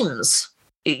have beams,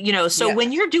 so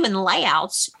when you're doing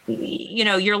layouts,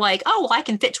 you're like, oh, well, I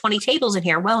can fit 20 tables in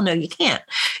here. Well, no, you can't.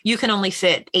 You can only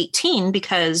fit 18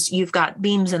 because you've got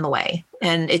beams in the way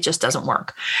and it just doesn't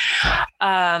work.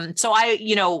 So I,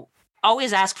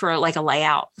 always ask for like a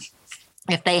layout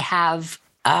if they have,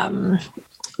 a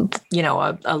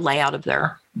layout of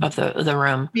the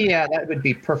room. Yeah, that would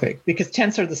be perfect because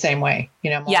tents are the same way.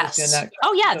 I'm yes. always doing that.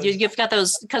 Oh yeah, you've got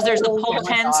those because there's the pole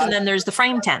tents and then there's the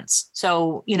frame tents.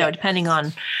 So depending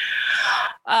on,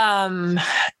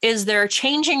 is there a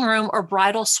changing room or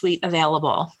bridal suite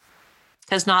available?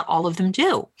 Because not all of them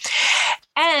do,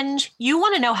 and you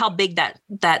want to know how big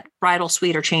that bridal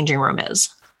suite or changing room is.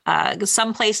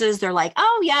 Some places they're like,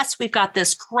 oh yes, we've got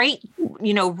this great,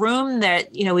 room that,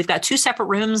 we've got 2 separate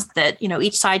rooms that,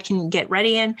 each side can get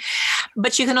ready in,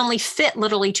 but you can only fit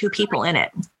literally 2 people in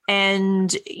it.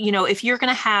 And, if you're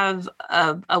going to have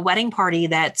a wedding party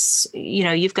that's,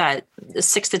 you've got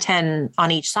 6 to 10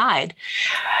 on each side,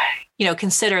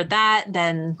 consider that.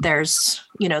 Then there's,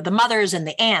 the mothers and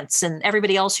the aunts and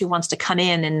everybody else who wants to come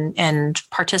in and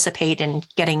participate in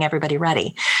getting everybody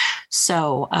ready.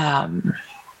 So,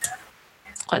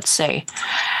 let's see.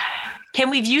 Can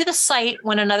we view the site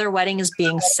when another wedding is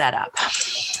being set up?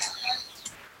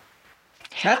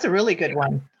 That's a really good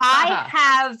one.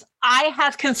 I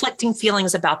have conflicting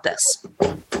feelings about this.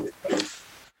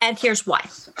 And here's why.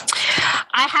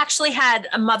 I actually had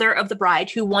a mother of the bride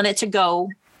who wanted to go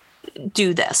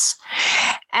do this.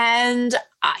 And,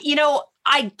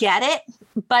 I get it.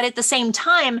 But at the same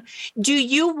time, do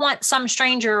you want some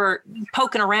stranger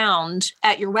poking around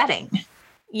at your wedding?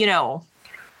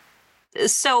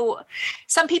 So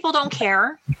some people don't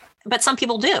care, but some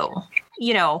people do,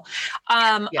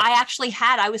 I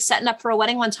was setting up for a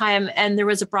wedding one time and there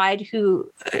was a bride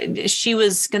who she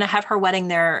was going to have her wedding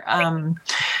there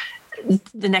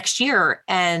the next year.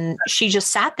 And she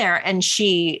just sat there and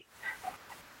she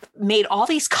made all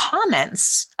these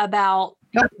comments about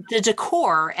the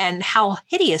decor and how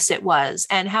hideous it was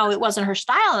and how it wasn't her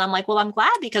style. And I'm like, well, I'm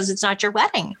glad because it's not your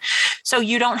wedding. So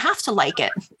you don't have to like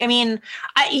it. I mean,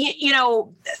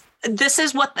 this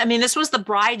was the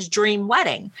bride's dream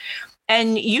wedding.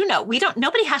 And,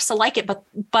 nobody has to like it, but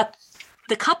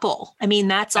the couple,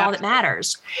 that's all that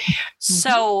matters.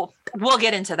 So we'll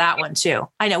get into that one too.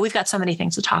 I know we've got so many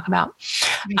things to talk about.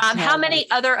 How many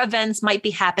other events might be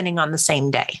happening on the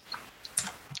same day?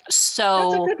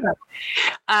 So, That's a good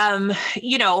one.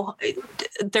 you know,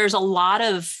 there's a lot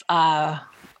of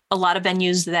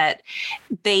venues that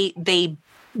they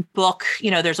book,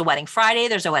 you know, there's a wedding Friday,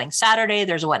 there's a wedding Saturday,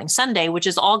 there's a wedding Sunday, which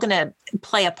is all going to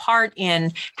play a part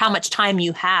in how much time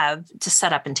you have to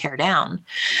set up and tear down.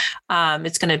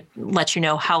 It's going to let you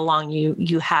know how long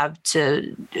you have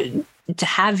to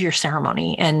have your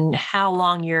ceremony and how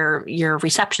long your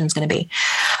reception is going to be.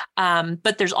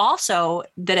 But there's also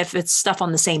that if it's stuff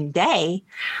on the same day,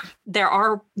 there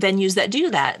are venues that do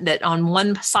that on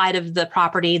one side of the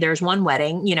property, there's one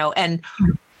wedding, you know, and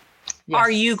yes.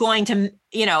 Are you going to,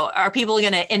 you know, are people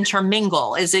going to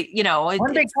intermingle? Is it, you know,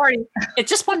 one big party? It's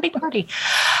just one big party.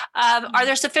 Are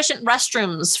there sufficient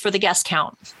restrooms for the guest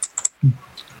count?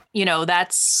 You know,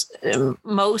 that's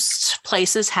most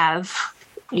places have,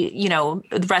 you know,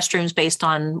 restrooms based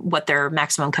on what their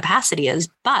maximum capacity is,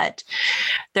 but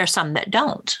there's some that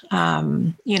don't.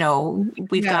 You know,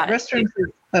 we've got restrooms is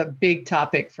a big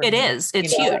topic for it me, is.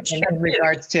 It's huge in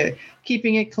regards to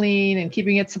keeping it clean and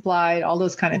keeping it supplied, all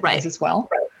those kind of things as well.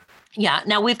 Right. Yeah.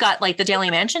 Now we've got like the Daly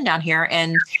Mansion down here,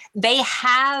 and they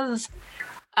have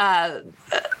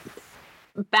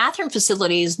bathroom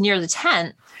facilities near the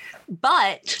tent,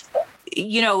 but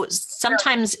you know,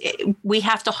 sometimes we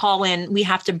have to haul in, we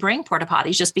have to bring porta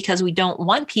potties just because we don't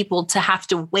want people to have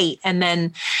to wait and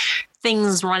then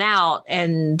things run out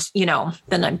and, you know,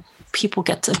 then people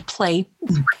get to play.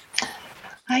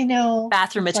 I know.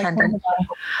 Bathroom attendant.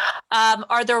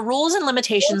 Are there rules and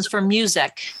limitations for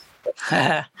music?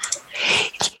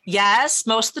 Yes,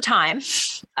 most of the time.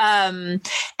 And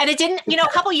it didn't, you know,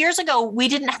 a couple years ago, we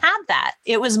didn't have that.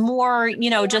 It was more, you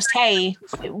know, just, hey,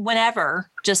 whenever,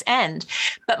 just end.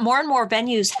 But more and more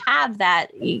venues have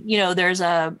that, you know, there's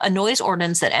a noise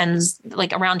ordinance that ends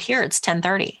like around here, it's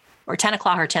 10:30 or 10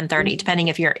 o'clock or 10:30, depending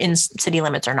if you're in city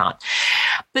limits or not.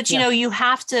 But, you know, you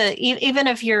have to, even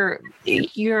if you're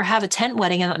have a tent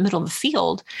wedding in the middle of the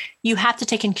field, you have to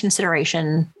take in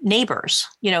consideration neighbors,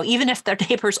 you know, even if their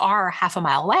neighbors are half a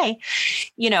mile away,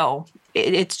 you know,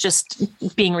 it's just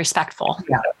being respectful.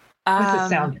 Yeah. This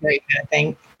sounds great, I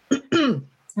think.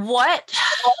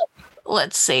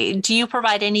 Let's see. Do you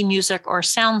provide any music or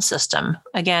sound system?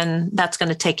 Again, that's going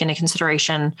to take into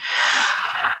consideration.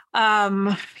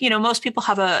 You know, most people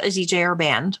have a DJ or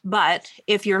band, but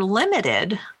if you're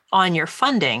limited on your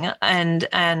funding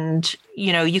and,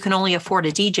 you know, you can only afford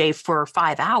a DJ for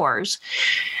 5 hours,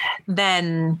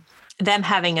 then them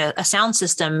having a sound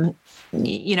system,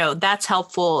 you know, that's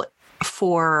helpful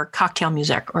for cocktail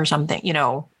music or something, you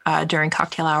know, during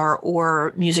cocktail hour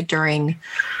or music during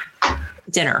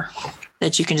dinner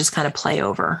that you can just kind of play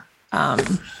over.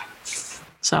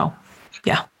 So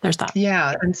yeah, there's that.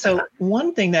 Yeah. And so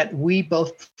one thing that we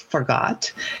both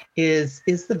forgot is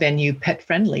the venue pet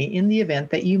friendly in the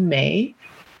event that you may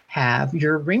have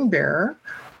your ring bearer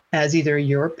as either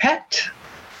your pet.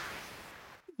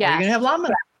 Yeah. You're going to have llama.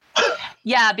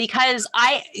 Yeah, because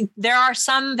there are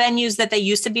some venues that they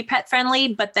used to be pet friendly,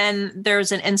 but then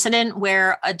there's an incident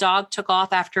where a dog took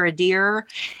off after a deer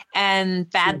and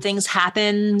bad things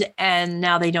happened, and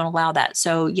now they don't allow that.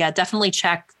 So yeah, definitely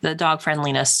check the dog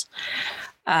friendliness.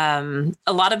 A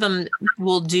lot of them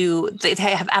they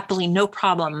have absolutely no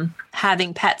problem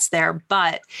having pets there,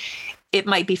 but it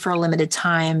might be for a limited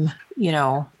time, you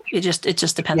know. It just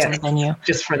depends on the venue.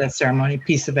 Just for the ceremony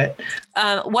piece of it.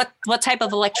 What type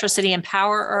of electricity and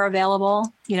power are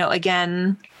available? You know,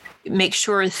 again, make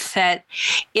sure that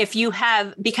if you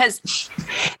have, because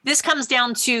this comes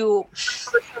down to,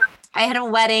 I had a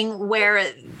wedding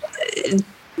where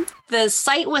the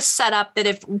site was set up that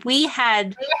if we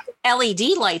had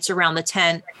LED lights around the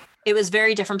tent, it was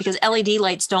very different because LED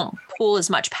lights don't pull as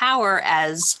much power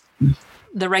as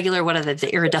the regular,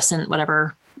 the iridescent,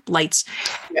 whatever lights.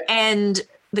 And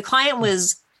the client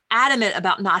was adamant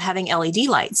about not having LED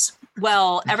lights.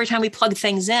 Well, every time we plugged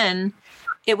things in,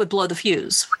 it would blow the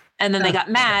fuse. And then they got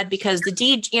mad because the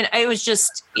DJ, you know, it was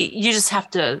just, you just have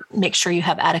to make sure you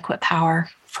have adequate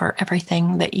power for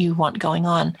everything that you want going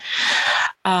on.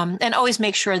 And always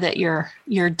make sure that your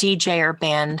DJ or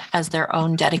band has their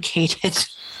own dedicated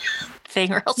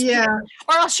thing, or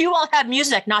else you won't have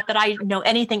music. Not that I know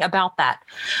anything about that.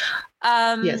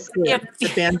 Yes,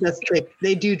 the band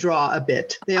they do draw a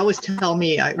bit. They always tell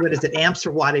me, what is it, amps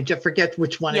or wattage? I forget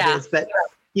which one it is, but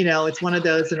you know, it's one of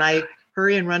those, and I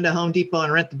hurry and run to Home Depot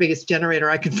and rent the biggest generator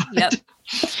I can find. Yep.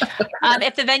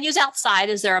 If the venue's outside,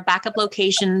 is there a backup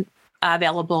location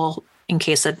available in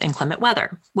case of inclement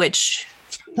weather? Which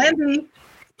Plan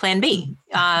B.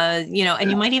 You know,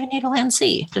 and you might even need a Plan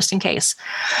C just in case.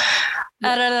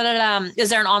 Is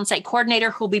there an on-site coordinator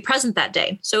who will be present that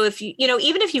day? So if you know,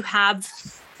 even if you have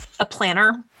a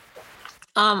planner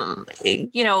There's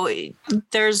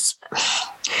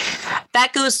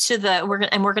that goes to we're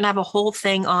going to have a whole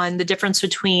thing on the difference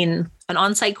between an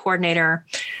on-site coordinator,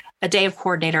 a day of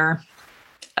coordinator,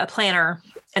 a planner,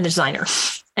 and a designer.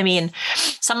 I mean,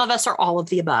 some of us are all of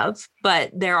the above,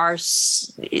 but there are,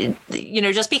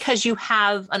 just because you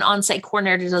have an on-site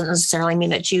coordinator doesn't necessarily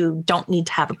mean that you don't need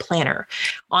to have a planner.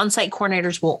 On-site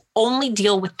coordinators will only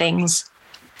deal with things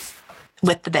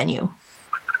with the venue.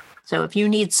 So if you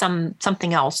need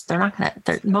something else,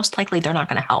 most likely they're not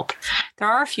going to help. There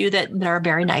are a few that are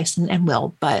very nice and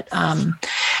will, but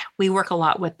we work a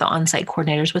lot with the on-site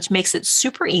coordinators, which makes it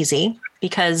super easy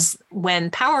because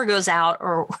when power goes out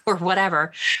or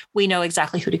whatever, we know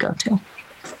exactly who to go to.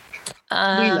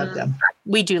 We love them.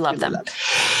 We do love them.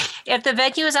 If the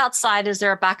venue is outside, is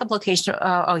there a backup location?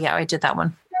 Oh yeah, I did that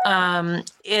one.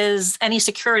 Is any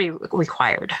security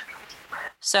required?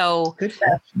 So good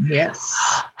question. Yes.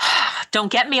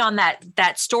 Don't get me on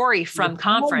that story from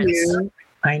conference.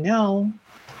 I know.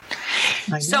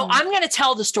 So I'm going to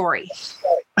tell the story.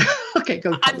 Okay,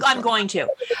 go. I'm going to.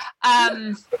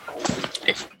 I'm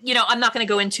not going to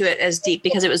go into it as deep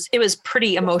because it was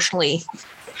pretty emotionally.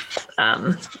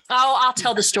 I'll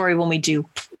tell the story when we do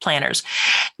planners.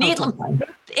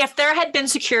 If there had been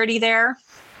security there,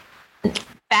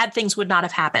 bad things would not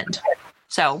have happened.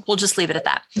 So we'll just leave it at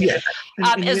that. Yes.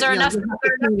 Is there enough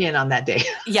in on that day?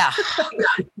 Yeah,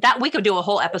 that we could do a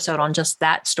whole episode on just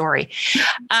that story.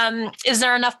 Is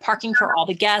there enough parking for all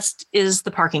the guests? Is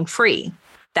the parking free?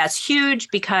 That's huge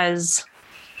because,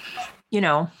 you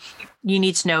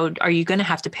need to know, are you going to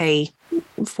have to pay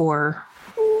for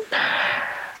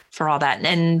all that?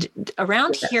 And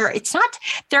around here, it's not,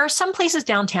 there are some places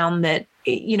downtown that,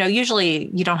 usually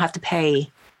you don't have to pay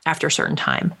after a certain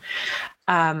time.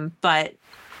 But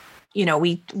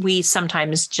we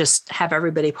sometimes just have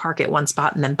everybody park at one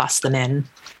spot and then bus them in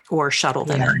or shuttle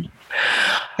them in.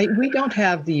 We don't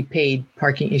have the paid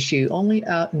parking issue. Only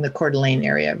out in the Coeur d'Alene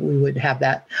area we would have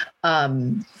that.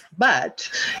 But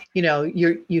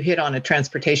you hit on a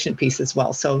transportation piece as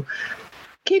well. So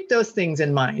keep those things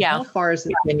in mind. Yeah. How far is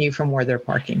the venue from where they're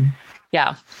parking?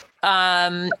 Yeah.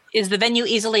 Is the venue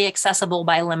easily accessible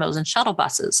by limos and shuttle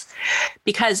buses?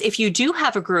 Because if you do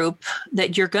have a group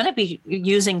that you're going to be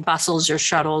using buses or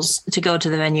shuttles to go to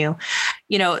the venue,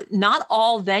 not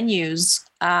all venues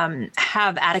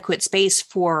have adequate space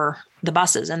for the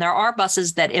buses. And there are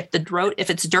buses that if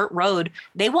it's dirt road,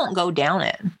 they won't go down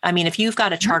it. I mean, if you've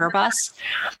got a charter bus,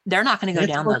 they're not going to go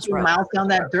down those roads. Miles down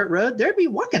that dirt road, they'd be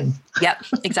walking. Yep,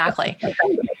 exactly.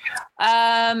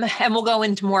 And we'll go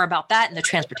into more about that in the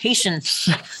transportation.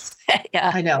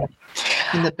 Yeah. I know.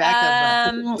 In the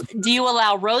back of. Do you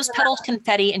allow rose petals,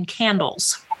 confetti, and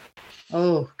candles?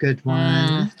 Oh, good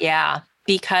one. Yeah,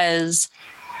 because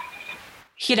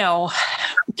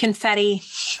confetti,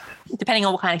 depending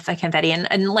on what kind of confetti,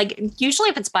 and like usually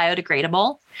if it's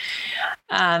biodegradable,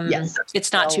 yes,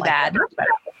 it's not too bad.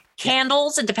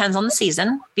 Candles, it depends on the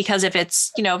season, because if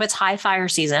it's high fire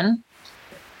season,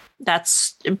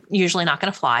 that's usually not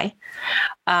going to fly.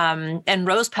 And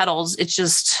rose petals, it's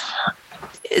just,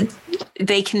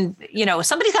 they can,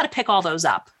 somebody's got to pick all those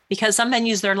up, because some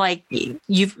venues, they're like,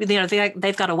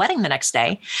 they've got a wedding the next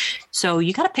day. So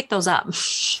you got to pick those up.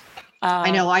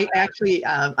 I know. I actually,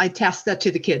 I tasked that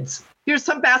to the kids. Here's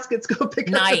some baskets. Go pick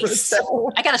up. Nice.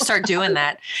 I got to start doing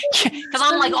that because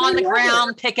I'm like on the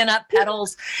ground picking up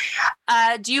petals.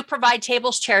 Do you provide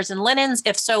tables, chairs, and linens?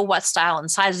 If so, what style and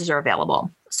sizes are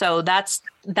available? So that's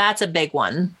a big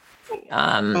one.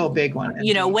 Big one.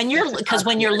 When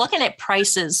you're looking at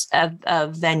prices of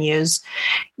venues,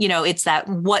 it's that,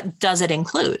 what does it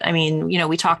include? I mean,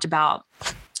 we talked about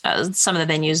some of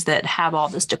the venues that have all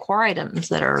this decor items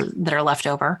that are left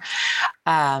over.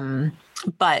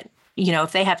 But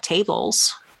if they have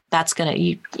tables, that's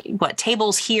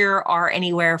tables here are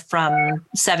anywhere from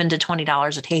 $7 to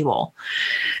 $20 a table,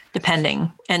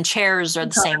 depending. And chairs are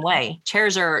the same way.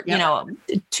 Chairs are,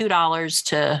 $2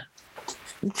 to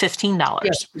 $15.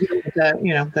 Yes,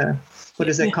 what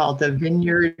is it called? The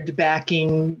vineyard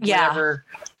backing, whatever.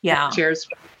 Yeah. Chairs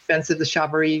expensive, the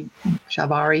Chavari.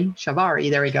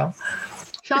 There we go.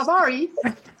 Chavari.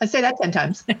 I say that 10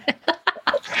 times.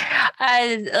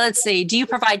 Let's see. Do you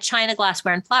provide china,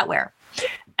 glassware, and flatware?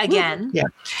 Again,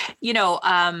 there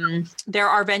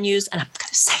are venues, and I'm going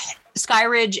to say it,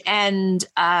 Skyridge and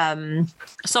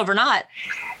Silver Knot.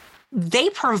 They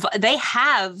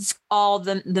have all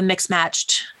the mixed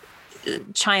matched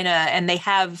china, and they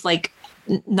have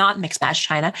not mixed match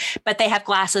china, but they have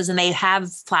glasses and they have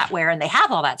flatware and they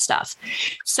have all that stuff.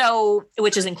 So,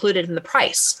 which is included in the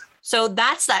price. So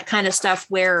that's that kind of stuff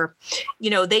where,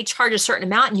 they charge a certain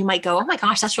amount and you might go, oh my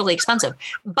gosh, that's really expensive.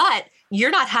 But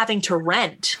you're not having to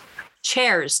rent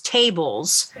chairs,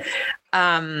 tables,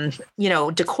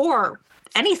 decor,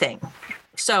 anything.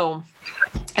 So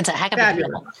it's a heck of a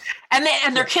deal.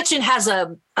 And their kitchen has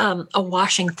a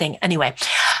washing thing. Anyway,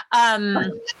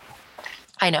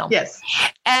 I know. Yes.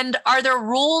 And are there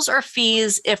rules or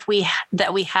fees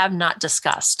that we have not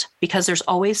discussed? Because there's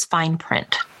always fine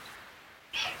print.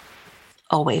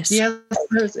 Always. Yes,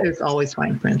 there's always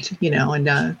fine print,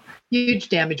 and huge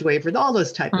damage waiver, all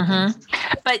those type of things.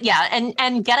 But yeah, and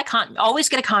always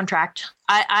get a contract.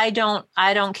 I don't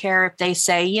care if they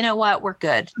say, you know what, we're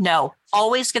good. No,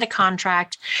 always get a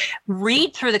contract.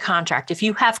 Read through the contract. If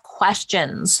you have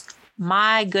questions,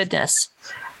 my goodness,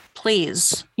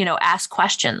 please, ask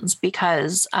questions,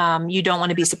 because you don't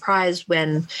want to be surprised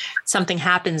when something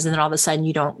happens and then all of a sudden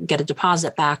you don't get a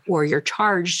deposit back, or you're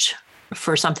charged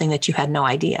for something that you had no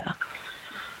idea.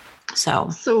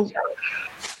 So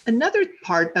another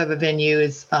part of a venue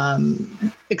is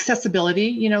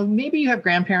accessibility. Maybe you have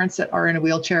grandparents that are in a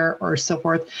wheelchair or so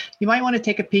forth. You might want to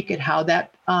take a peek at how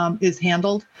that is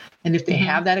handled, and if they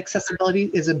have that accessibility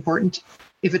is important,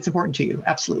 if it's important to you.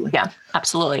 Absolutely. Yeah,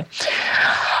 absolutely.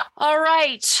 All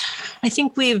right. I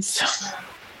think I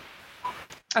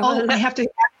have to add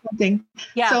something.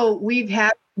 Yeah. So we've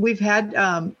had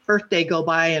Earth Day go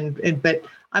by, but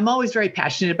I'm always very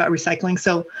passionate about recycling.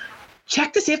 So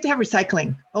check to see if they have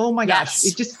recycling. Oh my gosh.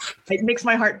 It makes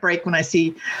my heart break when I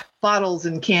see bottles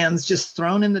and cans just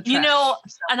thrown in the trash.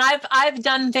 And I've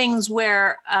done things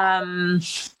where I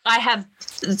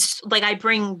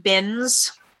bring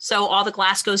bins. So all the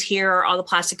glass goes here, all the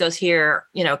plastic goes here,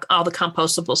 all the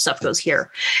compostable stuff goes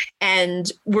here.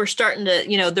 And we're starting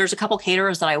to, there's a couple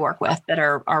caterers that I work with that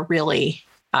are really,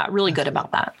 really good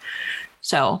about that.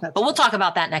 So, but we'll talk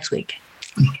about that next week.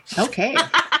 Okay.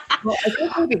 Well, I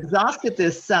think we've exhausted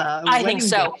this. I think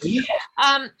so.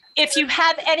 If you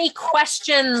have any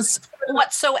questions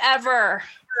whatsoever,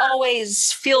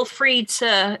 always feel free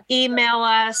to email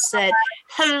us at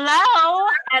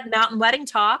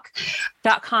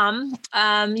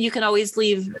hello@mountainweddingtalk.com. You can always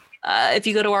leave, if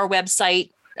you go to our website,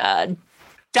 I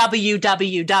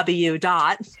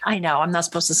know I'm not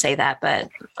supposed to say that, but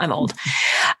I'm old.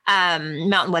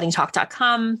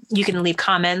 mountainweddingtalk.com. You can leave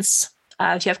comments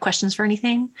if you have questions for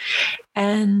anything.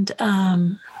 And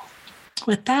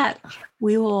with that,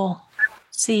 we will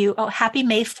see you. Oh, happy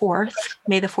May 4th.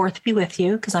 May the 4th be with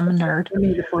you, because I'm a nerd.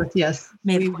 May the 4th, yes.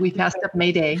 We passed up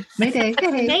May Day. May Day.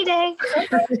 May Day.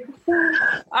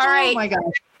 All right. Oh my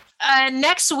gosh.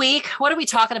 Next week, what are we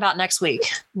talking about next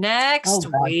week? Next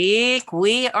week,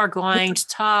 we are going to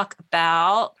talk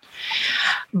about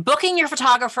booking your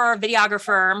photographer,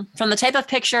 videographer, from the type of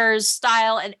pictures,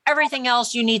 style, and everything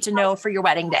else you need to know for your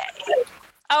wedding day.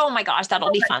 Oh my gosh,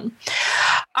 that'll be fun.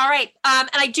 All right. And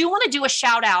I do want to do a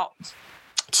shout out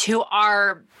to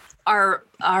our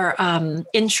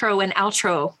intro and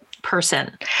outro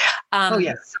person.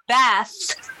 Yes.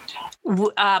 Beth.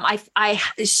 What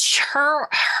is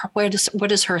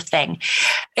her thing?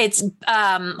 It's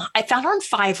I found her on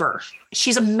Fiverr.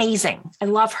 She's amazing. I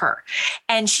love her.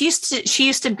 And she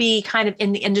used to be kind of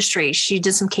in the industry. She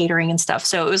did some catering and stuff.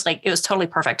 So it was totally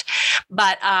perfect.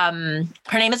 But her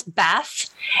name is Beth,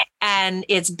 and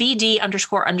it's BD__VO.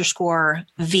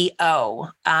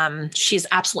 She's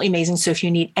absolutely amazing. So if you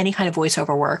need any kind of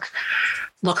voiceover work,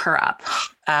 look her up.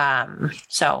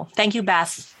 So thank you,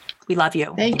 Beth. We love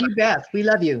you. Thank you, Beth. We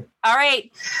love you. All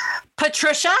right.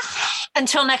 Patricia,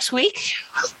 until next week.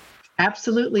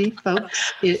 Absolutely,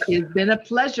 folks. It has been a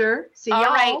pleasure. See y'all.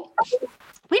 All right.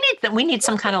 We need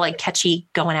some kind of like catchy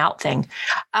going out thing.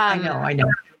 I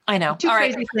know. Two All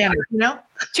crazy planners,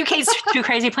 Two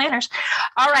crazy planners.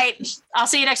 All right. I'll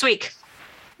see you next week.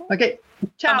 Okay.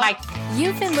 Ciao. Bye.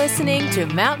 You've been listening to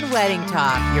Mountain Wedding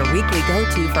Talk, your weekly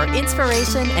go-to for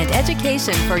inspiration and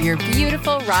education for your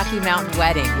beautiful Rocky Mountain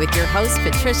wedding with your hosts,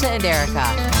 Patricia and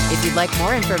Erica. If you'd like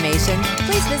more information,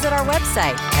 please visit our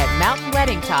website at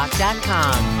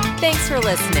mountainweddingtalk.com. Thanks for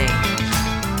listening.